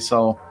bad boy.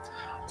 So,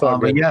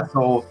 but yeah,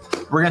 so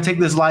we're gonna take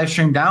this live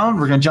stream down.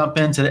 We're gonna jump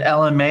into the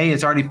LMA.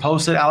 It's already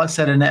posted. Alex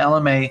said in the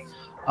LMA,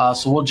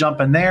 so we'll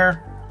jump in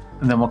there,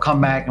 and then we'll come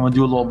back and we'll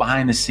do a little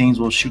behind the scenes.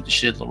 We'll shoot the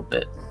shit a little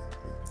bit.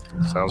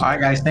 All right,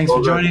 guys, thanks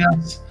for joining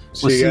us.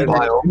 We'll see you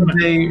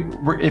Tuesday.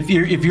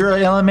 If you're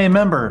an LMA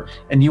member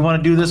and you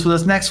want to do this with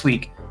us next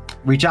week,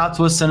 reach out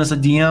to us, send us a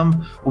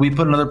DM. We'll be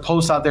putting another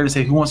post out there to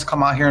say who wants to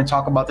come out here and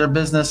talk about their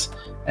business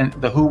and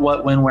the who,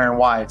 what, when, where, and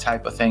why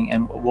type of thing.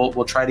 And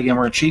we'll try it again.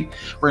 We're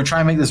gonna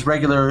try and make this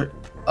regular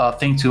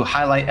thing to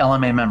highlight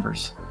LMA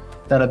members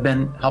that have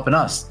been helping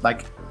us.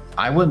 Like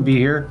I wouldn't be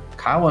here,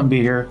 Kyle wouldn't be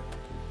here,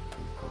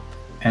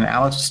 and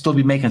Alex would still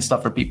be making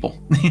stuff for people,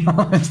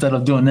 instead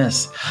of doing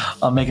this,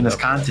 making this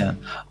content.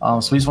 So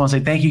we just want to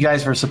say thank you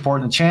guys for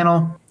supporting the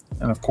channel.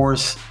 And of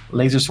course,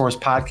 Laser Source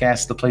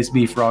Podcast, the place to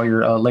be for all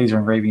your laser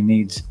engraving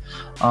needs.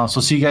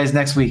 So see you guys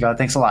next week.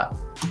 Thanks a lot.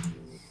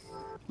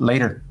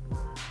 Later.